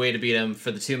 but the way to beat him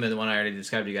for the 2-minute one I already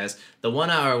described to you guys. The 1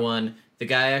 hour one, the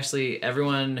guy actually,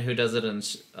 everyone who does it,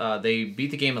 they beat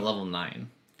the game at level 9.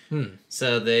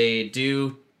 So they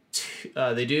do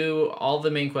they do all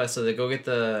the main quests. So they go get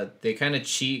they kind of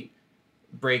cheat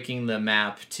breaking the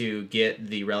map to get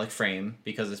the relic frame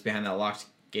because it's behind that locked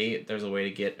gate. There's a way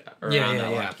to get around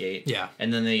that locked gate. Yeah.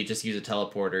 And then they just use a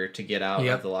teleporter to get out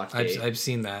of the locked gate. I've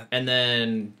seen that. And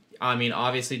then, I mean,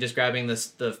 obviously just grabbing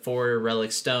the 4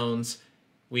 relic stones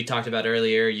we talked about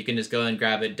earlier, you can just go and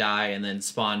grab it, die, and then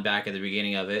spawn back at the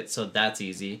beginning of it. So that's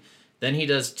easy. Then he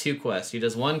does 2 quests. He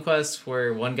does one quest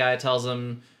where one guy tells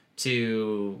him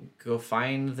to go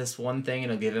find this one thing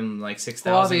and it'll give him like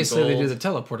 6,000 Well, obviously gold. they do the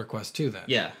teleporter quest too then.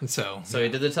 Yeah. And so he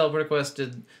did the teleporter quest,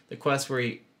 did the quest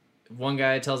where one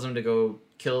guy tells him to go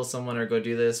kill someone or go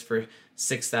do this for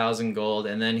 6,000 gold,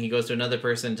 and then he goes to another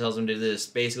person and tells him to do this,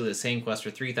 basically the same quest for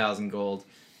 3,000 gold.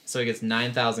 So he gets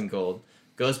 9,000 gold.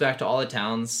 Goes back to all the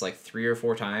towns like 3 or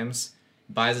 4 times,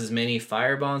 buys as many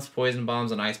fire bombs, poison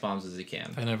bombs, and ice bombs as he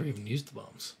can. I never even used the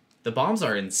bombs. The bombs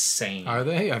are insane. Are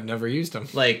they? I've never used them.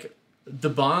 Like,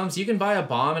 the bombs, you can buy a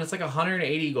bomb and it's like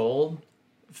 180 gold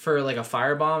for like a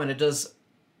fire bomb, and it does,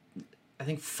 I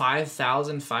think,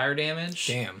 5,000 fire damage.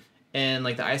 Damn. And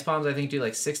like the ice bombs, I think, do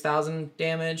like 6,000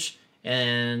 damage,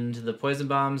 and the poison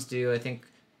bombs do, I think,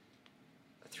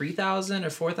 3,000 or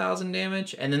 4,000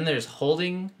 damage. And then there's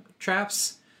holding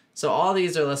traps. So all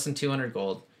these are less than 200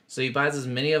 gold. So he buys as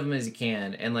many of them as he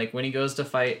can, and like when he goes to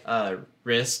fight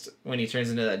Rist, when he turns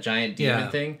into that giant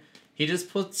demon thing, he just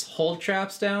puts hold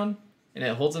traps down, and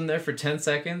it holds him there for 10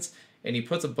 seconds, and he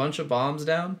puts a bunch of bombs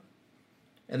down,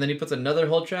 and then he puts another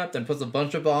hold trap, then puts a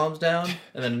bunch of bombs down,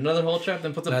 and then another hold trap,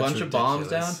 then puts a bunch of bombs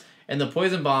down, and the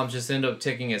poison bombs just end up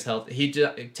ticking his health. He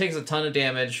takes a ton of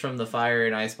damage from the fire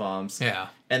and ice bombs,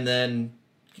 and then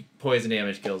poison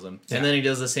damage kills him. And then he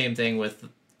does the same thing with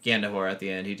Gandahor at the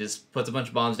end. He just puts a bunch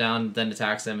of bombs down, then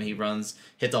attacks them, and he runs,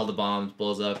 hits all the bombs,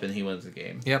 blows up, and he wins the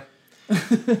game. Yep.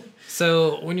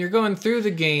 So when you're going through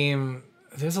the game,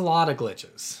 there's a lot of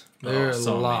glitches. There's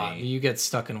a lot. Many. You get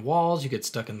stuck in walls, you get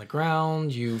stuck in the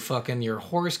ground, your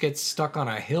horse gets stuck on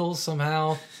a hill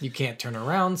somehow. You can't turn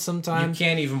around sometimes. You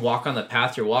can't even walk on the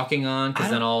path you're walking on, because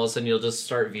then all of a sudden you'll just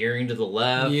start veering to the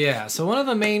left. Yeah, so one of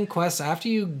the main quests, after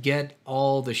you get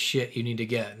all the shit you need to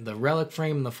get, the relic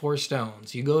frame and the 4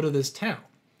 stones, you go to this town.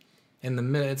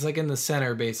 It's like in the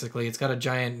center, basically. It's got a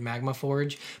giant magma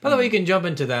forge. By the way, you can jump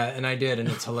into that, and I did, and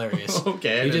it's hilarious.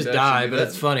 Okay. You just die, but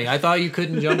it's funny. I thought you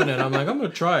couldn't jump in it. I'm like, I'm going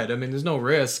to try it. I mean, there's no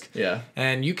risk. Yeah.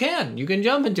 And you can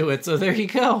jump into it, so there you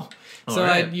go.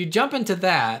 You jump into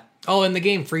that. Oh, and the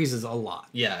game freezes a lot.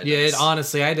 Yeah, it does.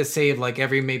 Honestly, I had to save like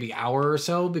every maybe hour or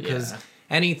so, because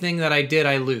anything that I did,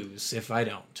 I lose if I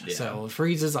don't. Yeah. So it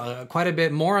freezes quite a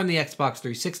bit more on the Xbox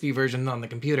 360 version than on the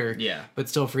computer. Yeah. But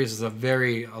still freezes a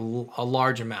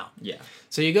large amount. Yeah.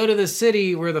 So you go to the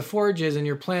city where the forge is, and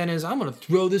your plan is, I'm going to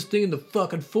throw this thing in the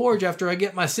fucking forge after I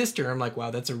get my sister. I'm like,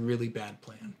 wow, that's a really bad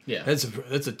plan. Yeah.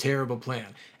 That's a terrible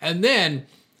plan. And then,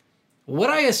 what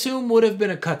I assume would have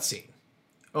been a cutscene.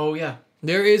 Oh, yeah.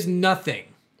 There is nothing.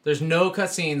 There's no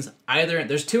cutscenes either.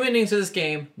 There's 2 endings to this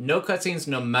game. No cutscenes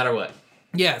no matter what.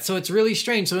 Yeah, so it's really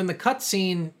strange. So in the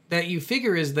cutscene that you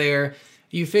figure is there,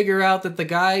 you figure out that the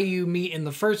guy you meet in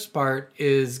the first part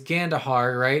is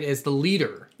Gandahar, right? Is the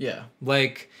leader. Yeah.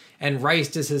 And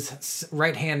Rist is his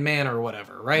right-hand man or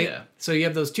whatever, right? Yeah. So you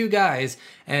have those 2 guys,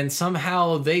 and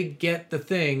somehow they get the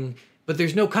thing, but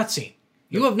there's no cutscene.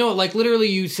 You have no, literally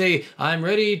you say, I'm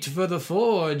ready for the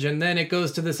forge, and then it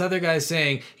goes to this other guy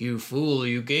saying, you fool,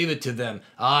 you gave it to them.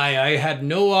 I had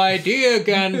no idea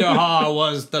Gandahar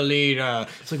was the leader.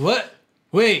 It's like, what?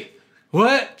 Wait,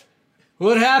 what?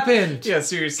 What happened? Yeah,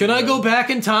 seriously. Can I go back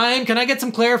in time? Can I get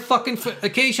some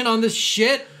clarification on this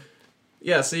shit?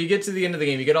 Yeah, so you get to the end of the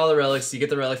game, you get all the relics, you get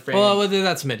the relic frame. Well,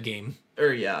 that's mid-game.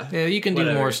 Or yeah, you can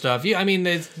do more stuff. I mean,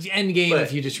 there's end game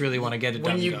if you just really want to get it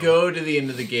done. When you go to the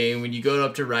end of the game, when you go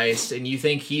up to Rist and you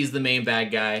think he's the main bad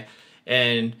guy,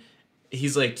 and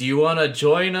he's like, "Do you want to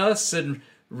join us and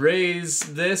raise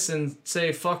this and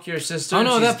say fuck your sister?" Oh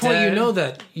no, at that point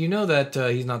you know that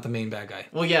he's not the main bad guy.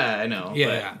 Well, yeah, I know.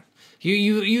 Yeah.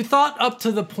 You thought up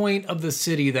to the point of the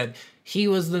city that he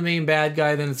was the main bad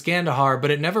guy, then it's Gandahar,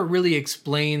 but it never really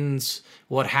explains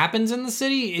what happens in the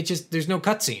city. It just, there's no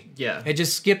cutscene. Yeah. It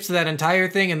just skips that entire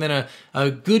thing, and then a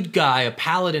good guy, a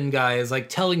paladin guy, is like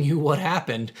telling you what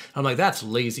happened. I'm like, that's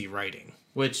lazy writing.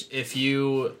 Which, if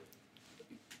you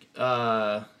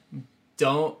if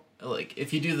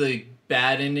you do the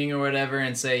bad ending or whatever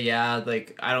and say, I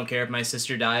don't care if my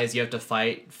sister dies, you have to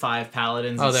fight 5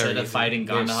 paladins instead of fighting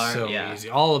Gandahar. So easy.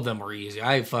 All of them were easy.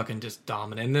 I fucking just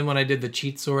dominated. And then when I did the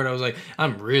cheat sword, I was like,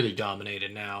 I'm really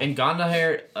dominated now. And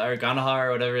Gandahar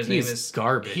or whatever his name is,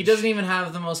 garbage. He doesn't even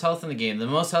have the most health in the game. The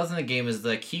most health in the game is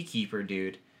the Keykeeper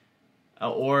dude.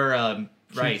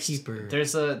 Rice. Keeper.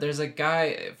 There's a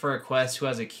guy for a quest who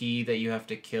has a key that you have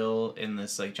to kill in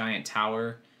this like giant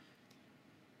tower.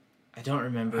 I don't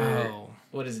remember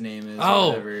what his name is. Or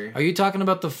whatever. Are you talking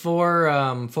about the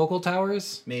 4 focal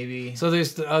towers? Maybe. So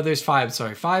there's 5.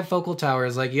 Sorry, 5 focal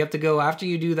towers. Like you have to go after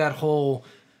you do that whole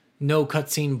no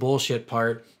cutscene bullshit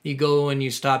part. You go and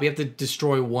you stop. You have to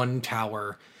destroy 1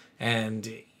 tower,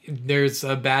 and there's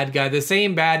a bad guy. The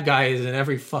same bad guy is in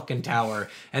every fucking tower,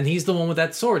 and he's the one with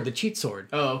that sword, the cheat sword.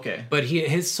 Oh, okay. But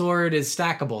his sword is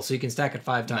stackable, so you can stack it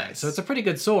 5 times. Nice. So it's a pretty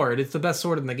good sword. It's the best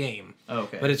sword in the game. Oh,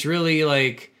 okay. But it's really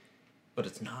like But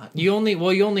it's not. you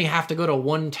only have to go to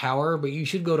 1 tower, but you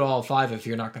should go to all 5 if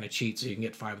you're not going to cheat, so you can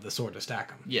get 5 of the sword to stack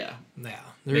them. Yeah. Yeah,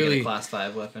 Make really. it a class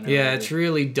 5 weapon. Or Yeah, whatever. it's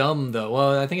really dumb though.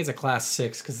 Well, I think it's a class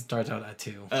 6 because it starts out at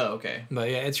 2. Oh, okay.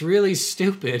 But yeah, it's really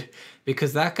stupid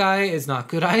because that guy is not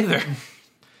good either.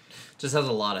 Just has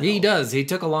a lot of He health. does. He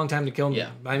took a long time to kill me. Yeah.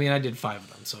 I mean, I did 5 of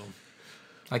them, so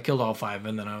I killed all 5,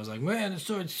 and then I was like, man, this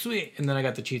sword's sweet. And then I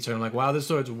got the cheat sword. I'm like, wow, this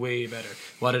sword's way better.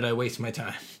 Why did I waste my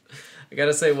time? I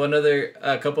gotta say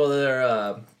a couple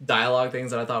other dialogue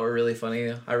things that I thought were really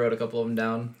funny. I wrote a couple of them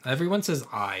down. Everyone says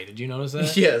I. Did you notice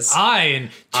that? Yes. I, and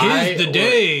tis the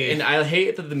day. And I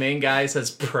hate that the main guy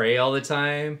says pray all the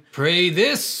time. Pray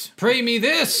this. Pray me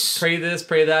this. Pray this,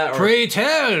 pray that. Or, Pray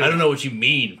tell. I don't know what you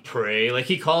mean, pray. Like,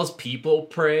 he calls people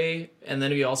pray, and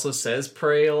then he also says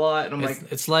pray a lot. And I'm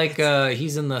It's like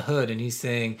he's in the hood and he's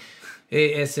saying,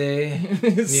 "Hey, essay."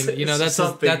 You know, that's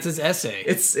something. that's his essay.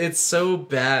 It's so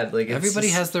bad. Like, it's Everybody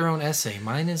just- has their own essay.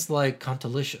 Mine is like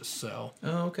Contalicious, so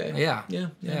Oh, okay. yeah,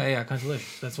 Yeah.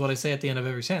 Contalicious. That's what I say at the end of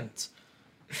every sentence.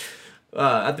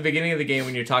 At the beginning of the game,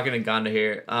 when you're talking to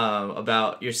Gondahir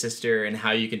about your sister and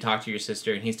how you can talk to your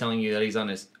sister, and he's telling you that he's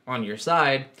on your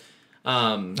side.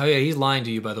 Oh yeah, he's lying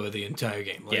to you, by the way, the entire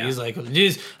game. Like, Yeah. he's like,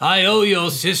 I owe your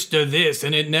sister this,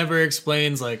 and it never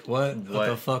explains like what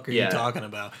the fuck are you Yeah. talking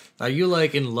about? Are you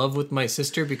like in love with my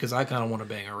sister? Because I kind of want to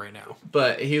bang her right now.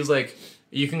 But he was like,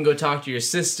 you can go talk to your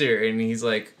sister, and he's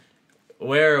like,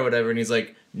 where or whatever, and he's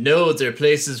like, nodes are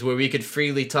places where we could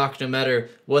freely talk no matter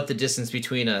what the distance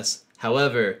between us.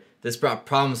 However, this brought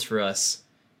problems for us.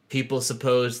 People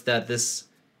supposed that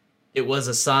it was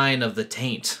a sign of the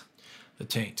taint. The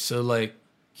taint. So like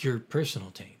your personal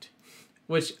taint.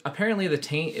 Which apparently the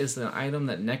taint is an item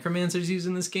that necromancers use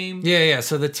in this game. Yeah.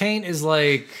 So the taint is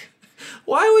like.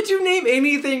 Why would you name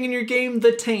anything in your game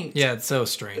the taint? Yeah, it's so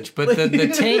strange. But the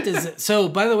taint is so.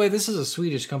 By the way, this is a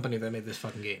Swedish company that made this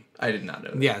fucking game. I did not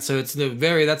know that. Yeah, so it's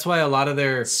that's why a lot of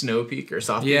their Snow Peak or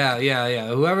Soft Peak? yeah.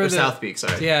 Whoever Or South Peak,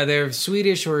 sorry. Yeah, they're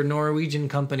Swedish or Norwegian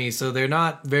companies, so they're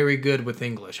not very good with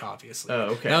English, obviously. Oh,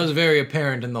 okay. That was very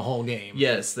apparent in the whole game.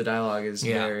 Yes, the dialogue is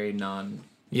Yeah. very non.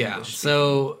 Yeah.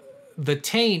 So the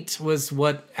taint was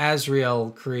what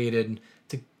Azrael created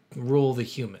to rule the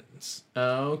humans.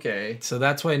 Oh, okay. So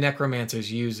that's why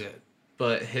necromancers use it.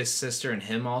 But his sister and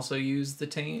him also use the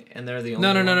taint, and they're the only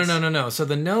ones? No. So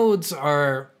the nodes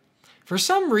are, for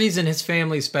some reason, his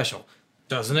family's special.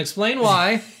 Doesn't explain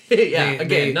why. Yeah,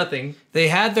 They- nothing. They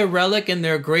had the relic and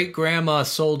their great grandma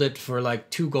sold it for like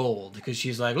 2 gold because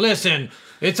she's like, listen,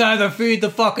 it's either feed the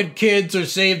fucking kids or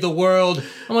save the world.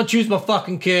 I'm gonna choose my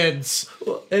fucking kids.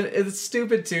 Well, and it's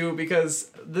stupid too, because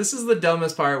this is the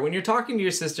dumbest part. When you're talking to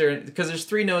your sister, because there's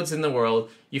 3 nodes in the world,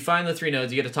 you find the 3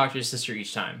 nodes, you get to talk to your sister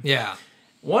each time. Yeah.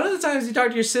 One of the times you talk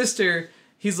to your sister,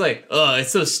 he's like, oh,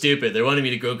 it's so stupid. They're wanting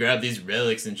me to go grab these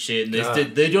relics and shit,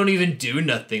 and they don't even do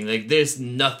nothing. Like, there's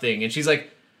nothing. And she's like,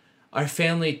 our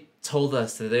family told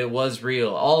us that it was real.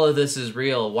 All of this is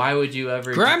real. Why would you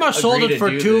ever Grandma agree sold to it for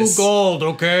do 2 this? gold,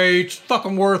 okay? It's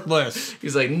fucking worthless.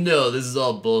 He's like, no, this is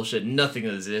all bullshit. Nothing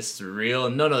exists real.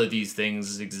 None of these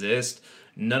things exist.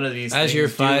 None of these As things you're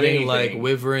do fighting like anything.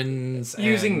 wyverns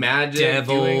Using and magic,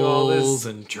 devils doing all this.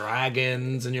 and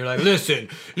dragons, and you're like, listen,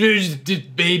 there's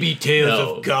just baby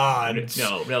tales of gods.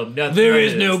 No, There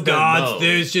is no this. gods. No.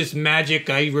 There's just magic.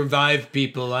 I revive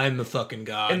people. I'm the fucking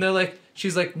god. And they're like,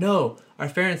 she's like, no, our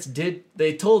parents did.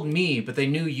 They told me, but they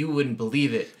knew you wouldn't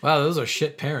believe it. Wow, those are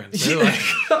shit parents. They're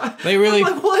like, they really,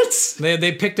 I'm like, what?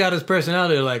 they picked out his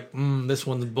personality. They're like, this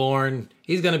one's born.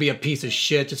 He's gonna be a piece of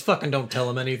shit. Just fucking don't tell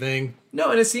him anything.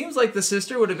 No, and it seems like the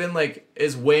sister would have been like,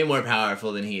 is way more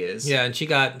powerful than he is. Yeah, and she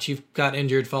got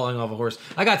injured falling off a horse.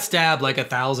 I got stabbed like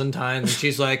 1,000 times, and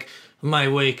she's like, My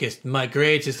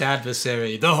greatest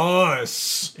adversary, the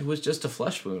horse. It was just a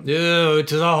flesh wound. No,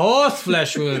 it is a horse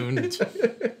flesh wound.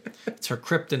 It's her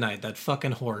kryptonite, that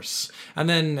fucking horse. And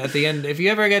then at the end, if you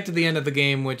ever get to the end of the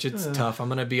game, which it's tough, I'm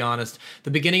going to be honest.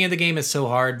 The beginning of the game is so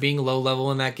hard. Being low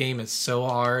level in that game is so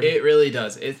hard. It really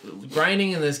does.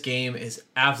 Grinding in this game is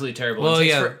absolutely terrible. Well, it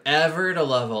takes yeah. forever to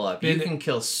level up. You can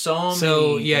kill so many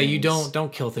So yeah, things. you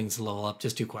don't kill things to level up.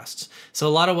 Just do quests. So a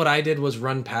lot of what I did was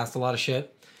run past a lot of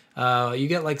shit. You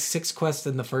get like 6 quests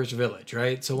in the first village,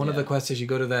 right? So one of the quests is you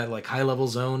go to that like high level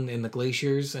zone in the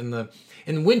glaciers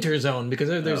in winter zone, because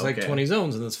there's like 20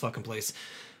 zones in this fucking place.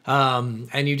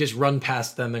 And you just run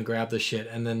past them and grab the shit,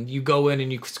 and then you go in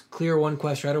and you clear one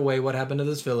quest right away. What happened to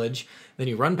this village? Then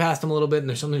you run past them a little bit, and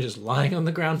there's something just lying on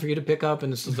the ground for you to pick up,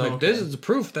 and it's just like, this is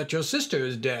proof that your sister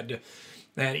is dead.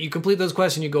 And you complete those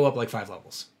quests, and you go up like 5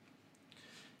 levels.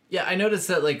 Yeah, I noticed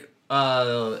that like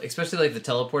especially like the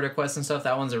teleporter quests and stuff.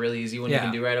 That one's a really easy one you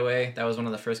can do right away. That was one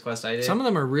of the first quests I did. Some of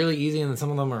them are really easy, and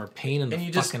some of them are a pain in the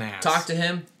fucking ass. Talk to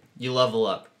him, you level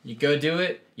up. You go do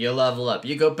it, you level up.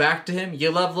 You go back to him,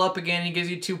 you level up again. He gives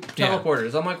you 2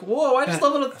 teleporters. I'm like, whoa! I just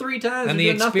leveled up 3 times. And the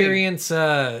experience,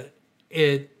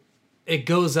 it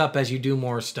goes up as you do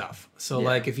more stuff. So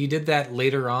like if you did that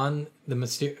later on,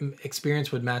 the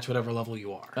experience would match whatever level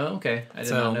you are. Oh, okay. I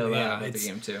did not know that about the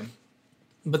game too.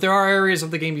 But there are areas of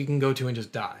the game you can go to and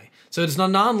just die. So it's a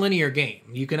non-linear game.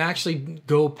 You can actually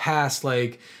go past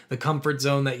like the comfort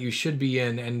zone that you should be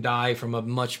in and die from a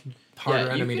much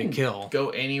harder enemy to kill. Go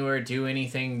anywhere, do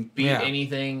anything, beat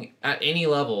anything at any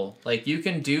level. Like you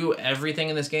can do everything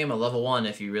in this game at level 1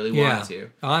 if you really want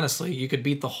to. Honestly, you could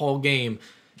beat the whole game.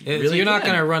 Really you're not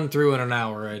going to run through in an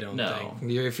hour, I don't No.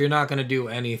 think. If you're not going to do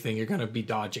anything, you're going to be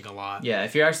dodging a lot. Yeah,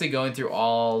 if you're actually going through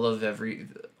all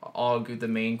the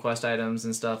main quest items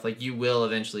and stuff, like you will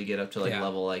eventually get up to like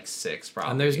level like 6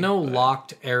 probably. And there's no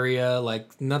locked area,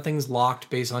 like nothing's locked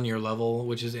based on your level,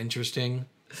 which is interesting.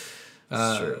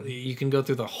 True. You can go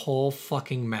through the whole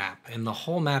fucking map, and the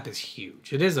whole map is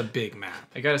huge. It is a big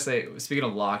map. I gotta say, speaking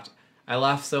of locked, I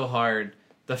laughed so hard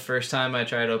the first time I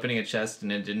tried opening a chest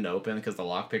and it didn't open because the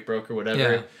lockpick broke or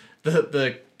whatever. Yeah.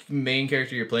 The main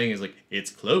character you're playing is like,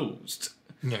 it's closed.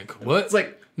 Like, what? It's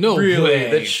like, no really?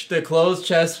 way. The closed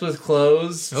chest was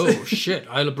closed. Oh shit!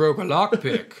 I broke a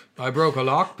lockpick. I broke a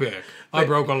lockpick. I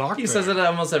broke a lockpick. He says it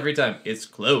almost every time. It's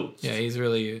closed. Yeah, he's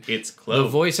really. It's The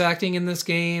closed. voice acting in this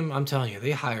game, I'm telling you,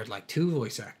 they hired like 2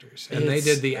 voice actors, and they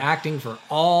did the acting for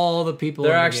all the people.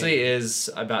 There in the actually game. is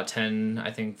about 10,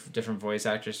 I think, different voice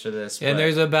actors for this. And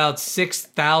there's about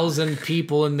 6,000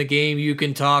 people in the game you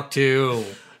can talk to.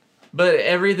 But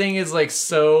everything is like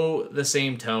so the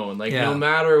same tone. Like no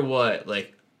matter what,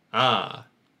 like,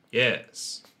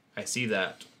 yes, I see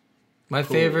that. My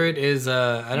favorite is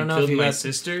I don't know if you my got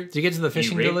sister. Did you get to the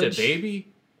fishing you raped village? a baby?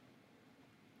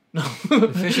 No.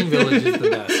 The fishing village is the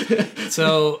best.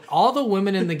 So all the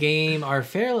women in the game are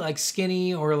fairly like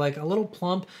skinny or like a little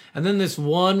plump, and then this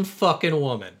one fucking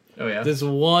woman. Oh yeah. This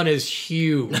one is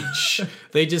huge.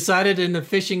 They decided in the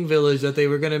fishing village that they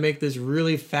were going to make this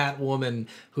really fat woman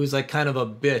who's like kind of a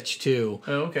bitch too.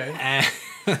 Oh, okay.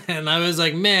 And I was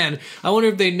like, man, I wonder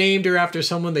if they named her after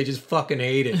someone they just fucking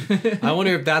hated. I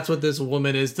wonder if that's what this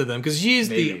woman is to them. Because she's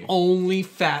the only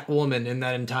fat woman in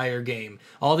that entire game.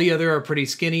 All the other are pretty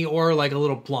skinny or like a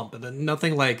little plump, but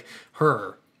nothing like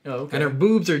her. Oh, okay. And her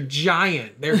boobs are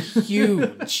giant. They're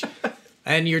huge.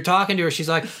 And you're talking to her, she's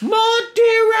like, my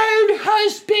dear old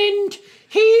husband,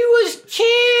 he was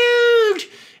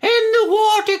killed, and the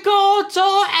water gods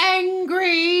are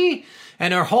angry.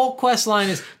 And her whole quest line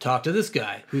is, talk to this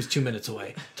guy who's 2 minutes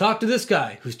away. Talk to this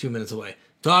guy who's 2 minutes away.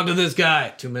 Talk to this guy,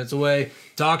 2 minutes away.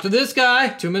 Talk to this guy,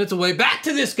 2 minutes away. Back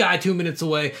to this guy, 2 minutes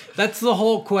away. That's the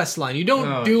whole quest line. You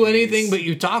don't do anything, but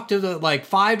you talk to the like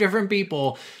 5 different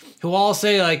people who all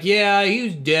say like, yeah,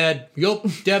 he's dead. Yup,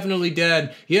 definitely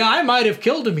dead. Yeah, I might have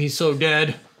killed him. He's so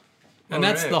dead. And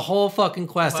that's the whole fucking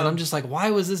quest. And I'm just like, why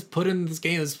was this put in this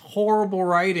game? This horrible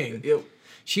writing. Yep.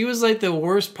 She was like the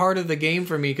worst part of the game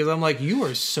for me because I'm like, you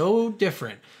are so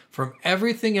different from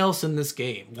everything else in this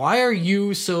game. Why are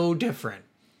you so different?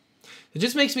 It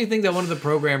just makes me think that one of the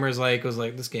programmers was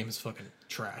like, this game is fucking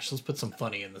trash. Let's put some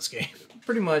funny in this game.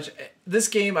 Pretty much. This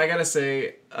game, I gotta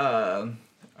say, do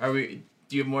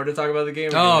you have more to talk about the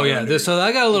game? Oh, yeah. So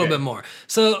I got a little bit more.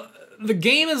 So the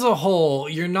game as a whole,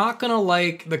 you're not going to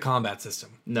like the combat system.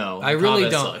 No. I really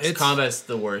don't. Combat's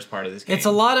the worst part of this game. It's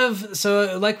a lot of...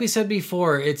 So like we said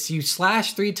before, it's you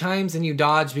slash 3 times and you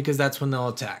dodge because that's when they'll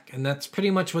attack. And that's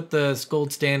pretty much what the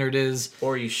gold standard is.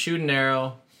 Or you shoot an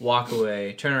arrow, walk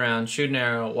away, turn around, shoot an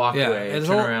arrow, walk away,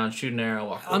 turn around, shoot an arrow,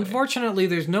 walk away. Unfortunately,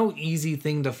 there's no easy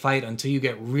thing to fight until you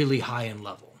get really high in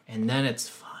level. and then it's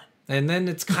fun. And then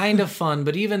it's kind of fun,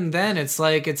 but even then, it's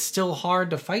like it's still hard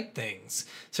to fight things.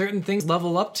 Certain things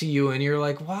level up to you, and you're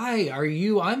like, "Why are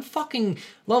you? I'm fucking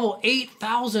level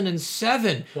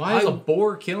 8,007. Why is a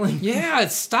boar killing? Yeah,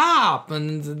 stop!"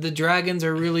 And the dragons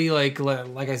are really like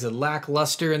I said,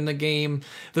 lackluster in the game.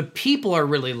 The people are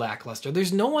really lackluster.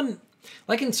 There's no one.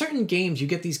 Like in certain games, you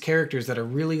get these characters that are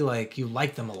really like you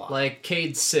like them a lot. Like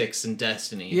Cade 6 in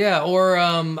Destiny. Yeah, or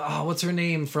what's her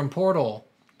name from Portal?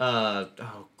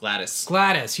 Gladys.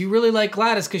 Gladys. You really like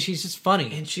Gladys because she's just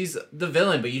funny. And she's the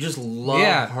villain, but you just love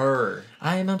Yeah. her.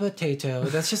 I'm a potato.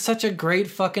 That's just such a great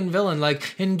fucking villain.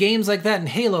 Like in games like that in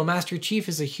Halo, Master Chief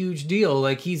is a huge deal.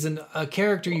 Like he's a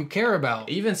character you care about.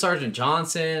 Even Sergeant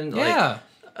Johnson. Yeah.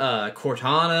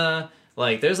 Cortana.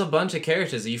 Like, there's a bunch of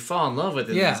characters that you fall in love with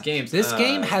in these games. This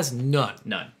game has none.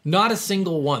 None. Not a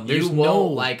single one. There's You no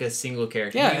won't like a single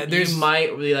character. Yeah, you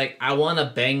might be like, I want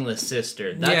to bang the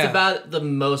sister. That's Yeah. about the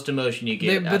most emotion you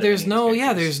get. but there's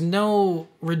there's no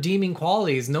redeeming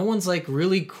qualities. No one's like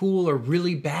really cool or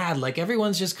really bad. Like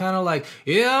everyone's just kind of like,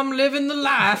 yeah, I'm living the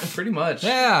life. Pretty much.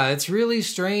 Yeah, it's really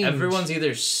strange. Everyone's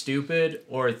either stupid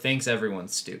or thinks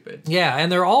everyone's stupid. Yeah, and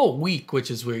they're all weak,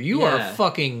 which is weird. You are Yeah.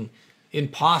 fucking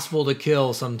impossible to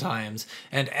kill sometimes,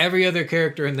 and every other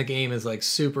character in the game is like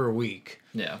super weak.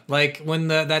 Yeah. Like when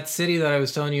that city that I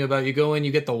was telling you about, you go in,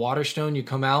 you get the water stone, you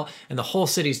come out, and the whole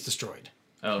city's destroyed.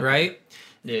 Oh. okay. Right?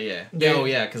 Yeah. They- Oh,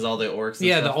 yeah, because all the orcs and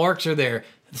Yeah, stuff. the orcs are there.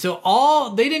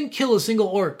 So they didn't kill a single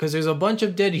orc because there's a bunch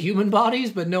of dead human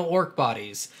bodies, but no orc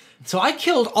bodies. So I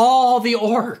killed all the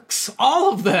orcs,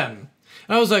 all of them.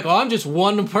 And I was like, oh, I'm just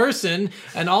one person,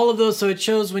 and all of those. So it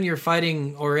shows when you're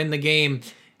fighting or in the game.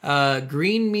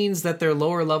 Green means that they're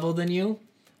lower level than you.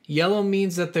 Yellow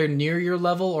means that they're near your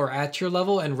level or at your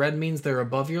level, and red means they're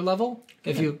above your level.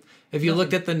 If you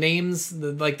looked at the names,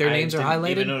 like their names are didn't highlighted.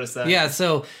 even notice that. Yeah,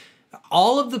 so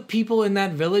all of the people in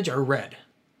that village are red.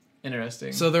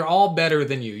 Interesting. So they're all better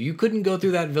than you. You couldn't go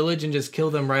through that village and just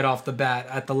kill them right off the bat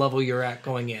at the level you're at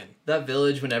going in. that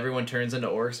village when everyone turns into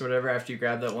orcs or whatever after you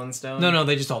grab that one stone? No,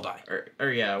 they just all die. Or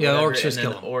Yeah, yeah, the whatever, orcs just and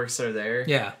then kill the 'em. orcs are there.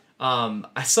 Yeah.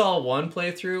 I saw one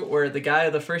playthrough where the guy,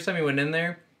 the first time he went in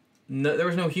there, there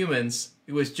was no humans.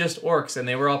 It was just orcs, and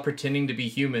they were all pretending to be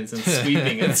humans and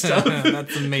sweeping and stuff.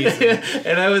 That's amazing.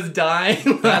 And I was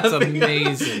dying. That's laughing.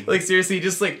 amazing. Like seriously,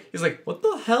 just like he's like, "What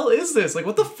the hell is this? Like,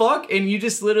 what the fuck?" And you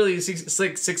just literally it's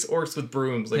like six orcs with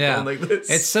brooms, like Yeah. going like this.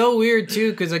 It's so weird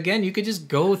too, because again, you could just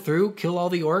go through, kill all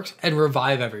the orcs, and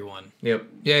revive everyone. Yep.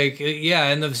 Yeah,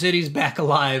 and the city's back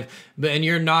alive, and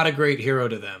you're not a great hero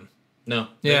to them. No.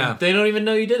 Yeah. They don't even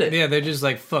know you did it. Yeah, they're just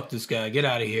like, fuck this guy, get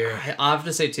out of here. I have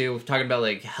to say too, talking about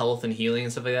like health and healing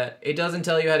and stuff like that, it doesn't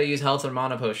tell you how to use health or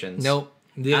mana potions. Nope.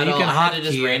 You At all. can I had to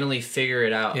just hotkey it. randomly figure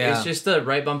it out. Yeah. It's just the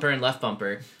right bumper and left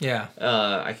bumper. Yeah.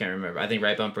 I can't remember. I think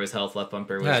right bumper was health, left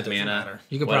bumper was Yeah, it doesn't mana. matter.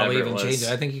 You could whatever probably even was. change it.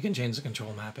 I think you can change the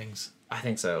control mappings. I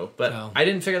think so. But So. I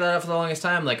didn't figure that out for the longest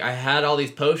time. Like, I had all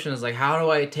these potions. Like, how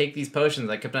do I take these potions?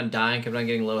 I kept on dying, kept on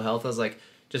getting low health. I was like,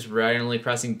 just randomly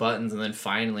pressing buttons. And then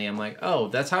finally, I'm like, oh,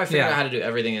 that's how I figured Yeah. out how to do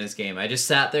everything in this game. I just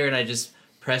sat there and I just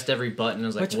pressed every button. I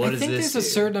was like, Which what I does think this there's a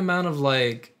do? certain amount of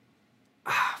like,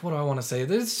 what do I want to say?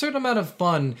 There's a certain amount of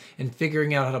fun in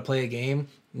figuring out how to play a game.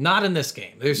 Not in this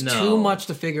game. There's No. too much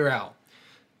to figure out.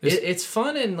 It's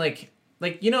fun and like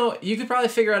you know, you could probably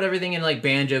figure out everything in like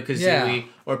Banjo-Kazooie Yeah.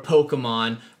 or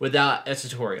Pokemon without a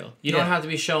tutorial. You don't Yeah. have to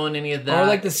be showing any of that. Or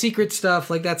like the secret stuff,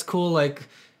 like that's cool. Like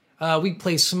we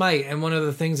play Smite, and one of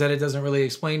the things that it doesn't really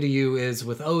explain to you is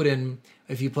with Odin,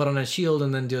 if you put on a shield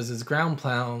and then does his ground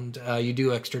pound, you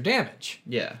do extra damage.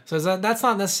 Yeah. So that's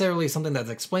not necessarily something that's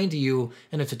explained to you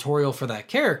in a tutorial for that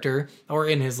character or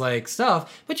in his like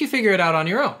stuff, but you figure it out on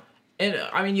your own. And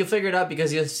I mean, you'll figure it out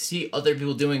because you'll see other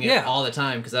people doing it Yeah. all the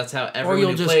time because that's how Or everyone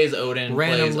you'll who just plays Odin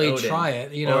randomly plays Odin. try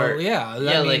it. You know, Or- yeah.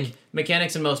 Yeah, I mean, like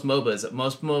mechanics in most MOBAs.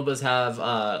 Most MOBAs have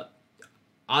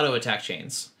auto attack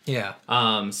chains. yeah.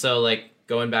 So like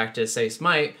going back to say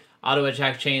Smite, auto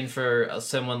attack chain for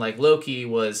someone like Loki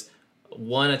was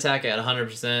one attack at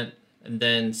 100%, and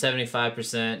then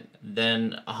 75%,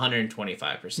 then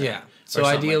 125%. Yeah. or So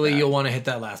something ideally, like that. you'll want to hit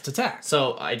that last attack.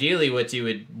 So ideally, what you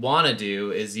would want to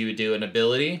do is you would do an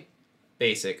ability,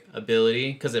 basic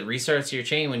ability, because it restarts your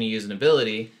chain when you use an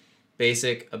ability,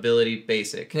 basic ability,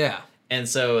 basic. Yeah. And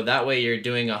so that way you're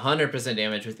doing 100%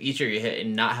 damage with each of your hit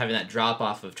and not having that drop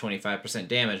off of 25%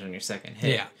 damage on your second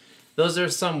hit. Yeah. Those are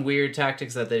some weird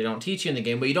tactics that they don't teach you in the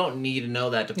game, but you don't need to know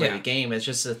that to play Yeah. the game. It's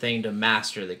just a thing to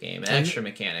master the game, extra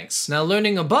mechanics. Now,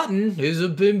 learning a button is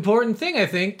an important thing, I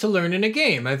think, to learn in a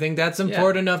game. I think that's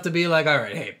important enough to be like, all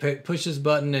right, hey, push this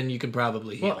button and you can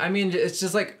probably heal. Well, I mean, it's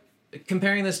just like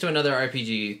comparing this to another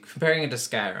RPG, comparing it to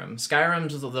Skyrim.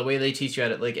 Skyrim's the way they teach you how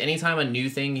to, like, anytime a new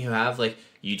thing you have, like,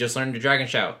 you just learned to Dragon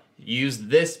Shout. Use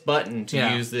this button to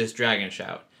use this Dragon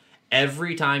Shout.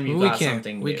 Every time you got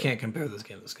something new. We can't compare this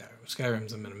game to Skyrim.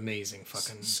 Skyrim's an amazing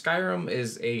fucking... Skyrim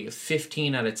is a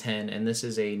 15 out of 10, and this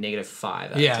is a -5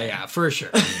 out of 10. Yeah, for sure.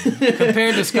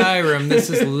 Compared to Skyrim, this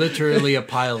is literally a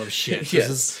pile of shit. This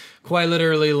is quite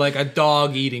literally like a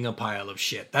dog eating a pile of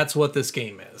shit. That's what this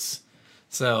game is.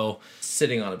 So...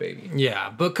 Sitting on a baby.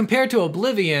 Yeah, but compared to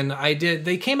Oblivion,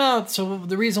 they came out, so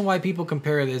the reason why people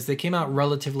compare it is they came out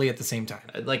relatively at the same time.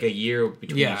 Like a year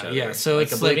between each other. Yeah, so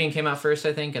like it's Oblivion came out first,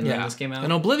 I think, and then this came out.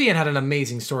 And Oblivion had an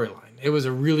amazing storyline. It was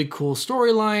a really cool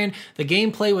storyline. The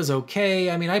gameplay was okay.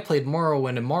 I mean, I played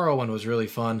Morrowind, and Morrowind was really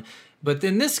fun. But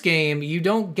in this game, you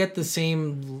don't get the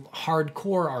same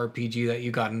hardcore RPG that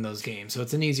you got in those games. So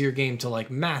it's an easier game to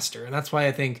like master. And that's why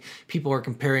I think people are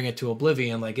comparing it to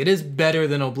Oblivion. Like, it is better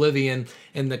than Oblivion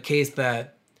in the case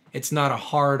that it's not a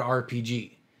hard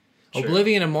RPG. Sure.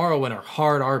 Oblivion and Morrowind are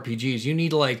hard RPGs. You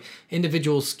need like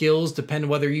individual skills depending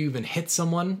whether you even hit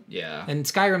someone. Yeah. And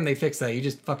Skyrim, they fixed that. You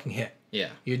just fucking hit. Yeah.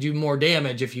 You do more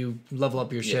damage if you level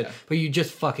up your shit, but you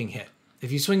just fucking hit.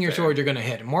 If you swing your sword, you're going to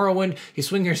hit. In Morrowind, you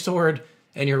swing your sword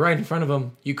and you're right in front of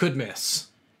them, you could miss.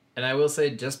 And I will say,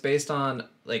 just based on,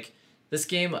 like, this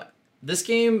game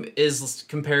is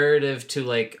comparative to,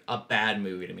 like, a bad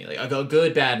movie to me. Like, a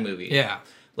good bad movie. Yeah.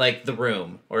 Like The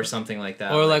Room or something like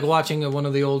that. Or like watching one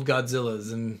of the old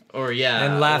Godzillas and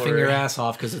laughing your ass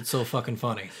off because it's so fucking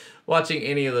funny. Watching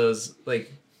any of those,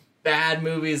 like, bad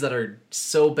movies that are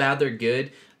so bad they're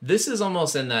good. This is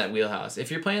almost in that wheelhouse. If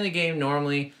you're playing the game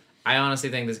normally... I honestly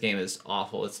think this game is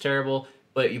awful. It's terrible.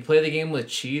 But you play the game with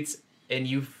cheats, and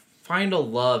you find a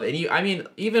love. And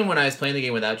even when I was playing the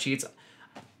game without cheats,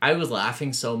 I was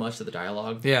laughing so much at the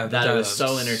dialogue. Yeah, that it was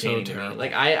so entertaining to me.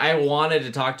 Like, I wanted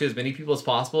to talk to as many people as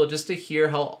possible just to hear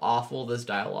how awful this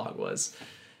dialogue was.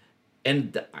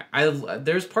 And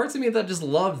there's parts of me that just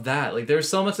loved that. Like, there's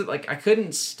so much that, like, I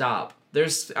couldn't stop.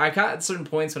 I got at certain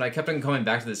points when I kept on coming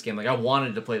back to this game. Like, I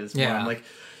wanted to play this more. I'm like...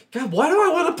 God, why do I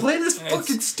want to play this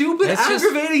fucking stupid,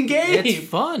 aggravating game? It's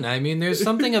fun. I mean, there's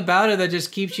something about it that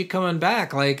just keeps you coming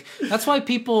back. Like, that's why the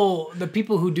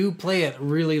people who do play it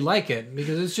really like it.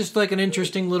 Because it's just like an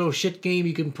interesting little shit game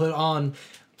you can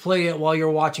play it while you're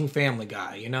watching Family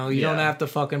Guy. You know, you don't have to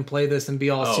fucking play this and be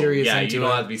all serious into it. Yeah, you don't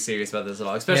have to be serious about this at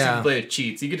all. Especially if you play with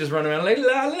cheats. You could just run around like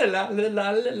la la la la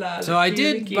la la la. So I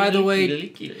did, by the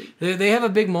way, they have a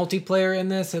big multiplayer in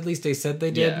this. At least they said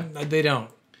they did. Yeah. They don't.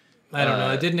 I don't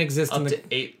know. It didn't exist up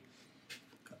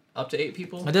to 8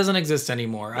 people? It doesn't exist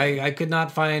anymore. I could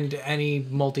not find any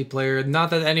multiplayer. Not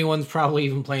that anyone's probably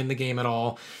even playing the game at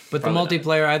all. But probably the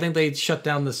multiplayer, I think they shut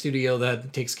down the studio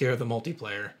that takes care of the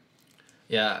multiplayer.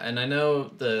 Yeah, and I know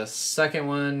the second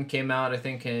one came out, I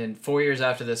think, in 4 years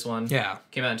after this one. Yeah.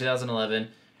 Came out in 2011.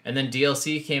 And then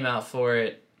DLC came out for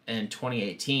it in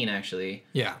 2018, actually.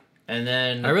 Yeah. And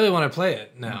then I really want to play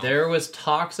it now. There was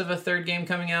talks of a third game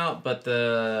coming out, but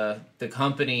the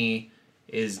company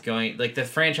is going, like, the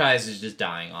franchise is just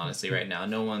dying, honestly, right now.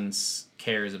 No one's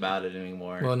cares about it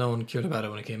anymore. Well, no one cared about it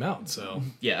when it came out, so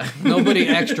yeah. Nobody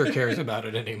extra cares about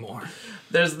it anymore.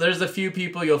 There's a few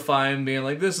people you'll find being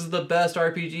like, this is the best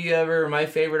RPG ever, my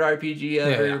favorite RPG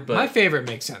ever. Yeah. But my favorite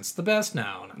makes sense. The best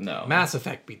now. No. Mass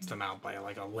Effect beats them out by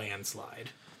like a landslide.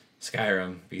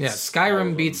 Skyrim beats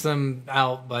Skyrim beats them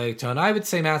out by a ton. I would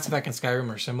say Mass Effect and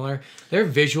Skyrim are similar. Their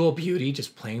visual beauty,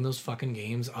 just playing those fucking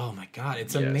games, oh my god,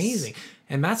 it's amazing.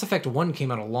 And Mass Effect 1 came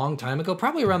out a long time ago,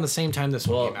 probably around the same time this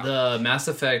one came out. Well, the Mass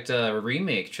Effect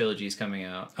remake trilogy is coming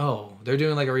out. Oh, they're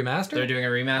doing like a remaster? They're doing a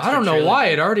remaster. I don't know why,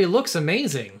 it already looks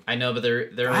amazing. I know, but they're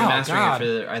remastering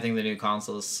it for, I think, the new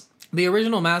consoles. The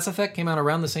original Mass Effect came out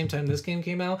around the same time this game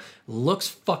came out. Looks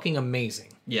fucking amazing.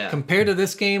 Yeah. Compared to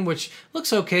this game, which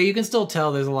looks okay, you can still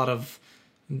tell there's a lot of...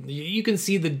 You can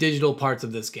see the digital parts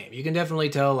of this game. You can definitely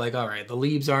tell, like, all right, the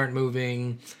leaves aren't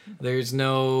moving. There's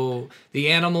no...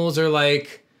 The animals are,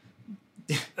 like...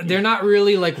 They're not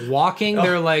really, like, walking.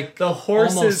 They're, like, the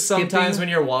horses, sometimes when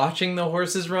you're watching the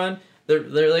horses run, their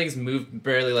legs move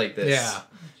barely like this. Yeah.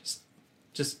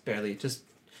 Just barely.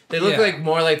 They look like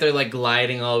more like they're like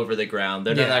gliding all over the ground.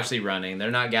 They're not actually running.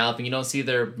 They're not galloping. You don't see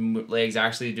their legs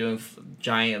actually doing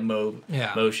giant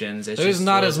motions. It's There's just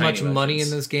not as much money in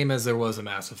this game as there was in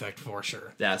Mass Effect, for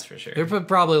sure. That's for sure. There were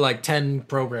probably like 10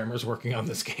 programmers working on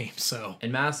this game, so...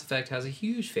 And Mass Effect has a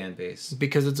huge fan base.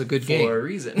 Because it's a good game. For a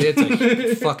reason. It's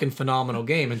a fucking phenomenal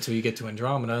game until you get to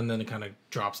Andromeda, and then it kind of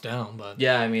drops down, but...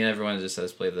 Yeah, I mean, everyone just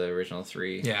says play the original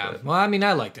 3. Yeah, but... well, I mean,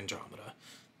 I liked Andromeda.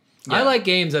 Yeah. I like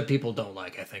games that people don't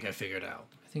like, I think I figured out.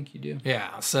 I think you do.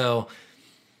 Yeah, so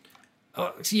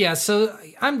Yeah, so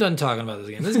I'm done talking about this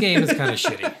game. This game is kind of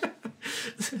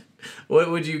shitty.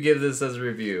 What would you give this as a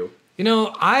review? You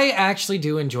know, I actually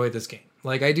do enjoy this game.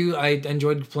 Like, I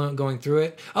enjoyed going through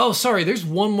it. Oh, sorry, there's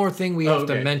one more thing we have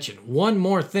to mention. One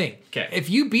more thing. Okay. If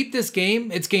you beat this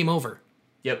game, it's game over.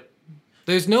 Yep.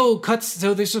 There's no cuts.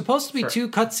 So there's supposed to be 2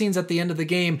 cutscenes at the end of the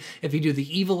game if you do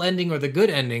the evil ending or the good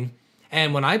ending.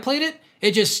 And when I played it,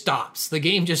 it just stops. The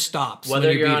game just stops.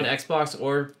 Whether you're on Xbox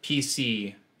or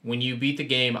PC, when you beat the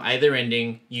game, either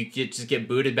ending, you just get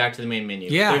booted back to the main menu.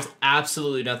 Yeah. There's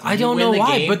absolutely nothing. I don't know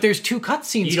why, but there's 2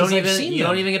 cutscenes. You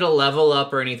don't even get a level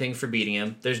up or anything for beating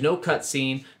him. There's no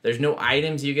cutscene. There's no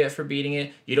items you get for beating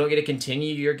it. You don't get to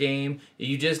continue your game.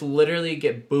 You just literally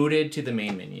get booted to the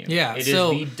main menu. Yeah, it is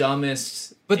the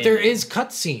dumbest. But there is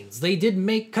cutscenes. They did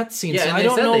make cutscenes. Yeah, so and I they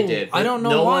don't said know. they did. I don't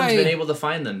know no why. one's been able to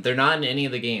find them. They're not in any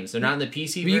of the games. They're not in the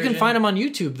PC But version. you can find them on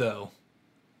YouTube though.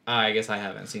 I guess I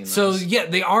haven't seen those. So yeah,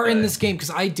 they are in this game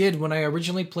because I did when I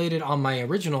originally played it on my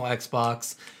original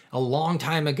Xbox a long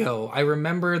time ago. I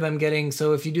remember them getting,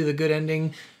 so if you do the good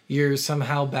ending, you're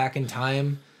somehow back in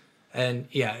time. And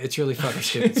yeah, it's really fucking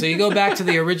stupid. So you go back to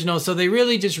the original. So they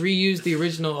really just reused the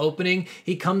original opening.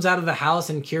 He comes out of the house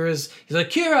and he's like,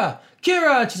 Kira!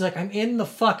 And she's like, I'm in the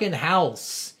fucking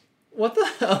house. What the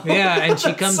hell? Yeah, and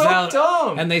she comes so out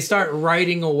dumb. and they start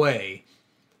riding away.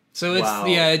 So it's,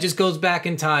 it just goes back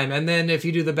in time. And then if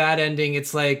you do the bad ending,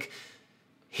 it's like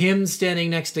him standing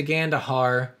next to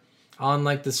Gandahar on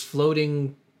like this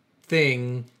floating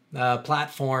thing,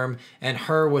 platform, and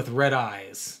her with red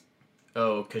eyes.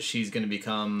 Oh, because she's going to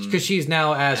become... Because she's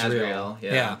now Azrael.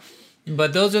 Yeah.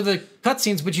 But those are the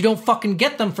cutscenes, but you don't fucking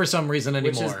get them for some reason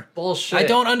anymore. Which is bullshit. I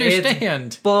don't understand.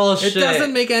 It's bullshit. It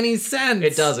doesn't make any sense.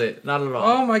 It doesn't. Not at all.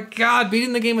 Oh my god,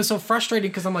 beating the game is so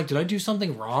frustrating because I'm like, did I do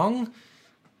something wrong?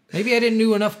 Maybe I didn't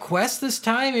do enough quests this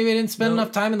time. Maybe I didn't spend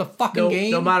enough time in the fucking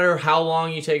game. No matter how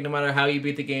long you take, no matter how you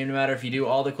beat the game, no matter if you do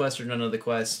all the quests or none of the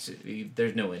quests,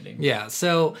 there's no ending. Yeah,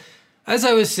 so as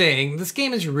I was saying, this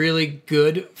game is really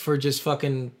good for just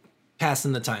fucking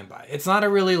passing the time by. It's not a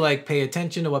really like pay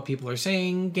attention to what people are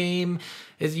saying game.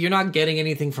 You're not getting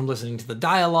anything from listening to the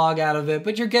dialogue out of it,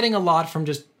 but you're getting a lot from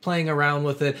just playing around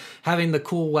with it, having the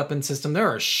cool weapon system. There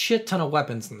are a shit ton of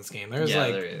weapons in this game. There's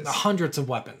hundreds of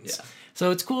weapons. Yeah. So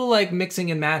it's cool, like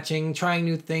mixing and matching, trying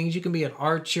new things. You can be an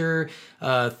archer,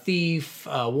 a thief,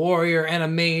 a warrior, and a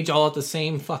mage all at the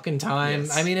same fucking time.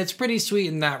 Yes. I mean, it's pretty sweet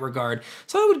in that regard.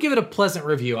 So I would give it a pleasant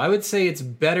review. I would say it's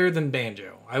better than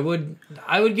Banjo. I would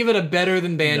give it a better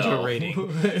than Banjo rating.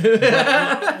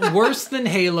 Worse than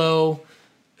Halo,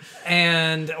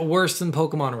 and worse than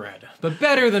Pokemon Red, but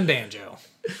better than Banjo.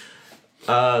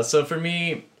 So for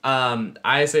me,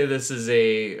 I say this is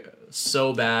a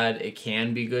so bad it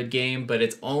can be good game, but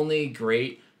it's only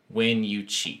great when you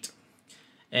cheat.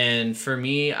 And for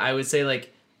me, I would say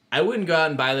like I wouldn't go out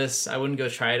and buy this. I wouldn't go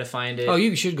try to find it. Oh,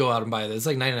 you should go out and buy this. It's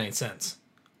like 99 cents.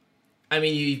 I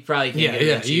mean, you probably can get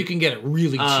it cheap. You can get it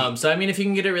really cheap. So I mean, if you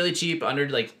can get it really cheap, under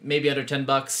like maybe under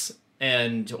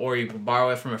 $10, or you borrow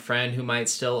it from a friend who might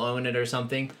still own it or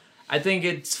something, I think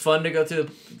it's fun to go through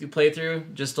the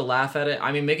playthrough just to laugh at it.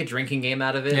 I mean, make a drinking game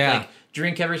out of it. Yeah. Like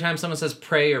drink every time someone says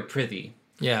pray or prithee.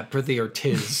 Yeah, prithee or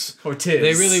tis. Or tis.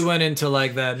 They really went into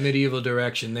like that medieval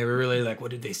direction. They were really like,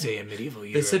 what did they say in medieval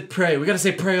Europe? They said pray. We gotta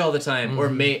say pray all the time. Or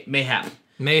mayhap.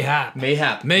 Mayhap.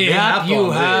 Mayhap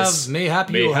you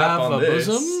have a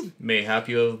bosom. Mayhap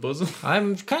you have a bosom.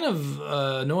 I'm kind of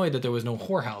annoyed that there was no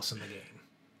whorehouse in the game.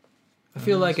 I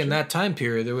feel like in that time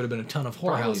period there would have been a ton of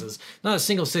whorehouses. Not a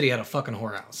single city had a fucking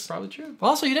whorehouse. Probably true.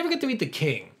 Also, you never get to meet the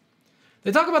king.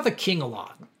 They talk about the king a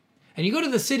lot. And you go to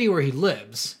the city where he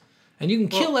lives, and you can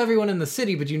kill everyone in the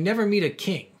city, but you never meet a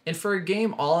king. And for a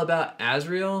game all about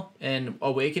Azrael and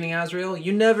awakening Azrael,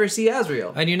 you never see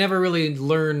Azrael. And you never really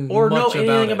learn or much know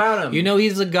anything about him. You know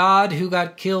he's a god who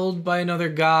got killed by another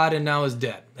god and now is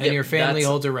dead. And your family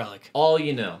holds a relic. All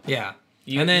you know. Yeah.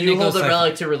 And then you hold the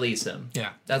relic to release him. Yeah.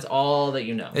 That's all that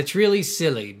you know. It's really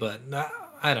silly, but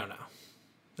I don't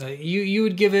know. You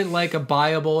would give it like a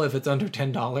buyable if it's under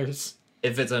 $10.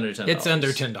 If it's under $10. It's under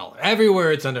 $10.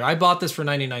 Everywhere it's under. I bought this for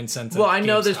 99 cents. Well, I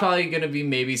know there's probably going to be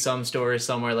maybe some stores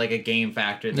somewhere like a Game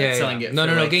Factor that's selling it. No,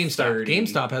 like GameStop. 30.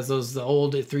 GameStop has the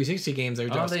old 360 games they're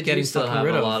just getting still fucking have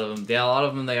rid of. A lot of them. Yeah, a lot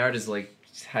of them they are just like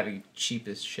having cheap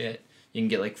as shit. You can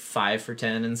get like 5 for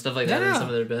 $10 and stuff like that in some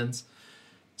of their bins.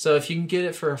 So if you can get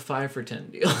it for a 5 for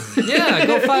 $10 deal, yeah,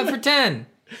 go 5 for $10.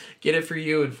 Get it for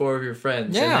you and 4 of your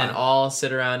friends, and then all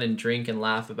sit around and drink and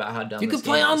laugh about how dumb. You can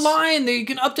play online. You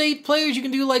can update players. You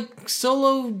can do like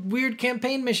solo weird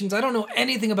campaign missions. I don't know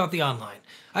anything about the online.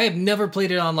 I have never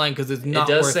played it online because it's not.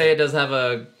 It does say it does have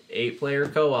a 8-player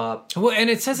co-op. Well, and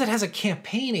it says it has a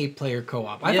campaign 8-player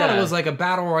co-op. I thought Yeah. it was like a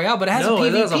battle royale, but it has No, a PvP.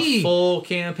 it has a full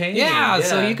campaign. yeah,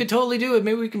 so you could totally do it.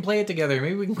 Maybe we can play it together.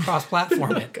 Maybe we can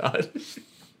cross-platform it. God.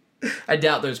 I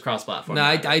doubt there's cross-platform. No,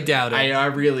 I doubt it. I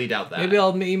really doubt that. Maybe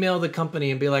I'll email the company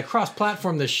and be like,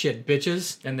 cross-platform this shit,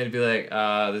 bitches. And they'd be like,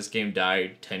 this game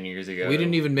died 10 years ago. We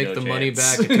didn't even make No the money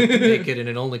chance." back to make it, and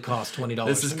it only cost $20.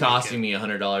 This is costing me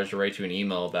 $100 to write you an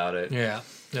email about it. Yeah,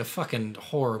 a fucking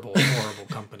horrible, horrible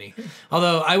company.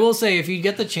 Although I will say, if you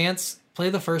get the chance, play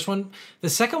the first one. The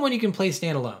second one you can play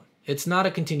standalone. It's not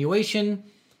a continuation.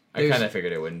 I kind of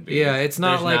figured it wouldn't be. Yeah, it's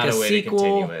not There's like a way sequel. To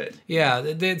continue it. Yeah,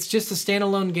 it's just a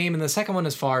standalone game, and the second one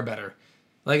is far better.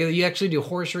 Like, you actually do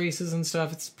horse races and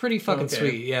stuff. It's pretty fucking Okay.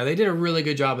 sweet. Yeah, they did a really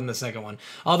good job in the second one.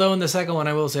 Although in the second one,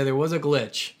 I will say there was a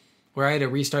glitch where I had to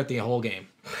restart the whole game.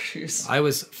 Jeez. I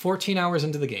was 14 hours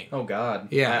into the game. Oh God.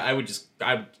 Yeah. I would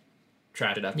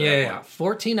try it after Yeah, that point.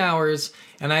 14 hours,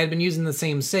 and I had been using the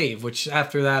same save, which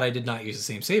after that I did not use the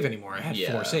same save anymore. I had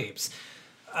Yeah. 4 saves.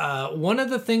 One of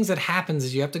the things that happens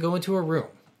is you have to go into a room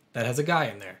that has a guy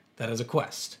in there that has a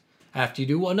quest. After you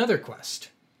do another quest,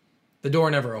 the door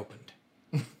never opened.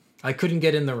 I couldn't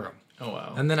get in the room. Oh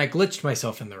wow. And then I glitched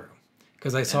myself in the room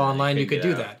because I saw And then online you you could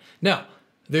couldn't do get out. that. No,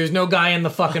 there's no guy in the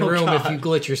fucking room if you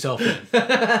glitch yourself in.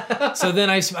 So then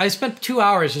I spent 2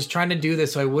 hours just trying to do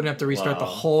this so I wouldn't have to restart the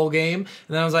Wow. whole game. And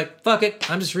then I was like, fuck it,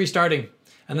 I'm just restarting.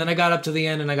 And then I got up to the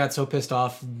end and I got so pissed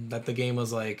off that the game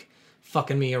was like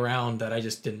fucking me around that I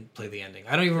just didn't play the ending.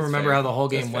 I don't even remember fair. how the whole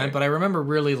That's game went, fair. but I remember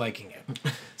really liking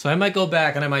it. So I might go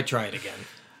back and I might try it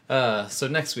again. So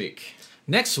next week.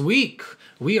 Next week,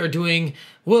 we are doing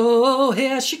Whoa,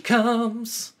 Here She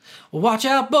Comes. Watch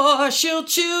out, boy, she'll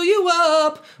chew you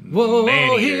up. Whoa,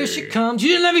 Man-eater. here she comes. You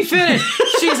didn't let me finish.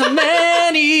 She's a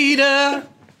man-eater.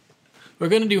 We're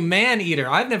going to do Man-Eater.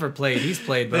 I've never played. He's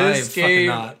played, but This I've fucking game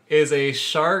not. is a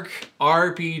shark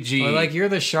RPG. Or like, you're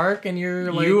the shark and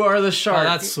you're like... you are the Oh, shark.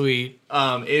 that's sweet.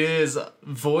 It is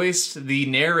voiced. The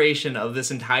narration of this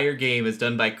entire game is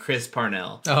done by Chris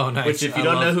Parnell. Oh, nice. Which, if you I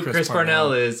don't know love who Chris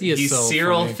Parnell is, He is he's so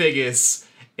Cyril funny. Figgis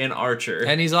in Archer.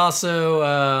 And he's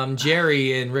also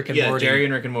Jerry in Rick and yeah, Morty. Jerry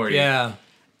and Rick and Morty. Yeah.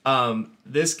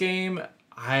 This game,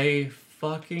 I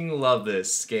fucking love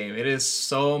this game. It is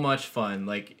so much fun.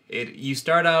 Like, you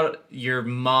start out, your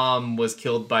mom was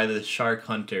killed by the shark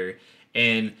hunter,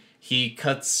 and he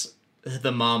cuts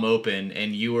the mom open,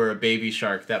 and you were a baby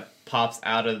shark that pops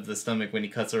out of the stomach when he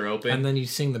cuts her open. And then you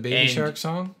sing the Baby And- Shark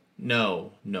song?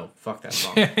 No, fuck that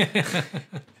song.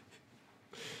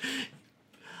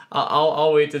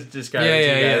 I'll wait to describe it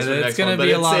to you guys for the It's next gonna one, but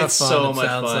be a lot of it's fun. so It much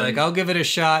sounds fun. like I'll give it a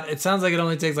shot. It sounds like it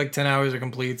only takes like 10 hours to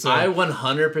complete. So I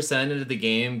 100% into the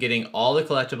game, getting all the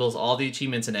collectibles, all the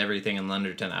achievements, and everything in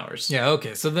under 10 hours. yeah,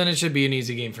 okay. So then it should be an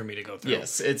easy game for me to go through.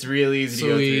 Yes, it's really easy to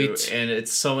go Sweet. through, and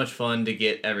it's so much fun to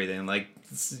get everything. Like,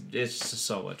 it's just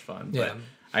so much fun. Yeah. But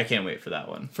I can't wait for that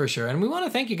one. For sure. And we want to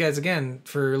thank you guys again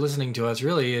for listening to us.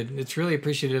 Really, it's really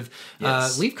appreciative.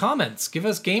 Yes. Leave comments. Give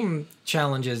us game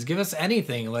challenges. Give us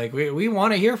anything. Like, we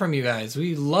want to hear from you guys.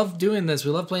 We love doing this.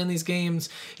 We love playing these games.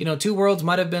 You know, Two Worlds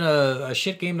might have been a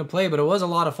shit game to play, but it was a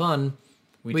lot of fun.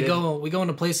 We did. go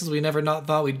into places we never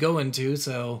thought we'd go into.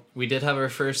 So, We did have our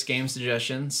first game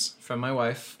suggestions from my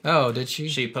wife. oh, did she?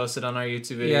 She posted on our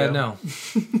YouTube video. Yeah, no,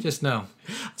 just no.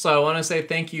 So I want to say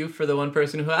thank you for the one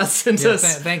person who has sent Yeah,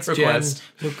 us thanks, requests.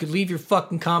 Jen. You could leave your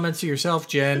fucking comments to yourself,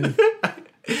 Jen.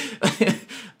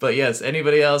 But yes,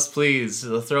 anybody else, please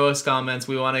throw us comments.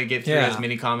 We want to get through Yeah. as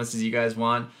many comments as you guys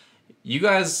want. You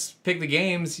guys pick the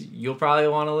games. You'll probably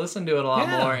want to listen to it a lot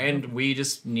Yeah. more, and we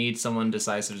just need someone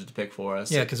decisive to pick for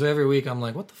us. Yeah, because every week I'm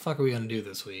like, what the fuck are we gonna do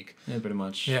this week? Yeah, pretty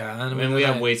much. Yeah, I mean, we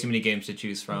then have way too many games to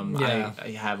choose from. Yeah. I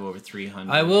have over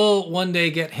 300. I will one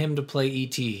day get him to play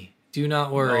ET. Do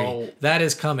not worry. No. That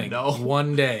is coming. No.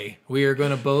 One day. We are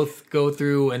going to both go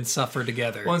through and suffer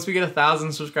together. Once we get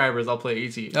 1,000 subscribers, I'll play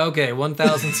ET. Okay,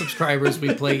 1,000 subscribers,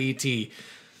 we play ET.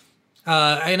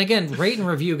 And again, rate and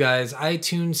review, guys.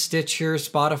 iTunes, Stitcher,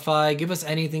 Spotify. Give us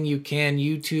anything you can.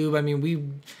 YouTube. I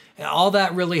mean, all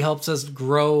that really helps us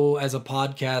grow as a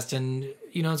podcast, and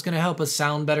you know, it's going to help us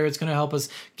sound better. It's going to help us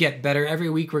get better. Every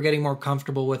week we're getting more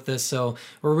comfortable with this, so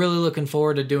we're really looking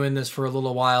forward to doing this for a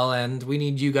little while, and we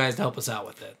need you guys to help us out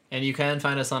with it. And you can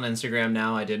find us on Instagram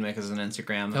now. I did make us an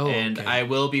Instagram. Oh, and okay. I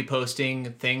will be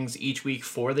posting things each week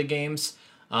for the games.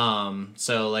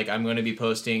 So, like, I'm going to be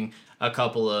posting I'm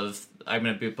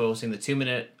going to be posting the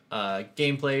 2-minute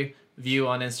gameplay view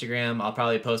on Instagram. I'll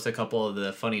probably post a couple of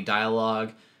the funny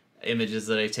dialogue images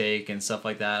that I take and stuff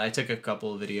like that. I took a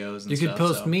couple of videos and You stuff. could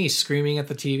post so- me screaming at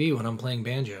the TV when I'm playing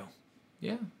banjo.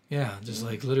 Yeah. Yeah, just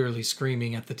like literally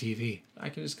screaming at the TV. I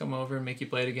can just come over and make you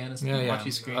play it again and Yeah, watch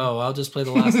you scream. Oh, I'll just play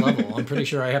the last level. I'm pretty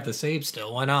sure I have the save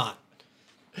still. Why not?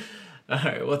 All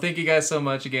right. Well, thank you guys so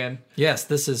much again. Yes,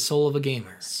 this is Soul of a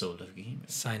Gamer Soul of Gamers.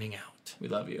 signing out. We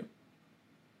love you.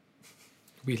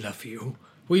 We love you.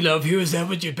 We love you. Is that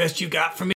what you best you got for me?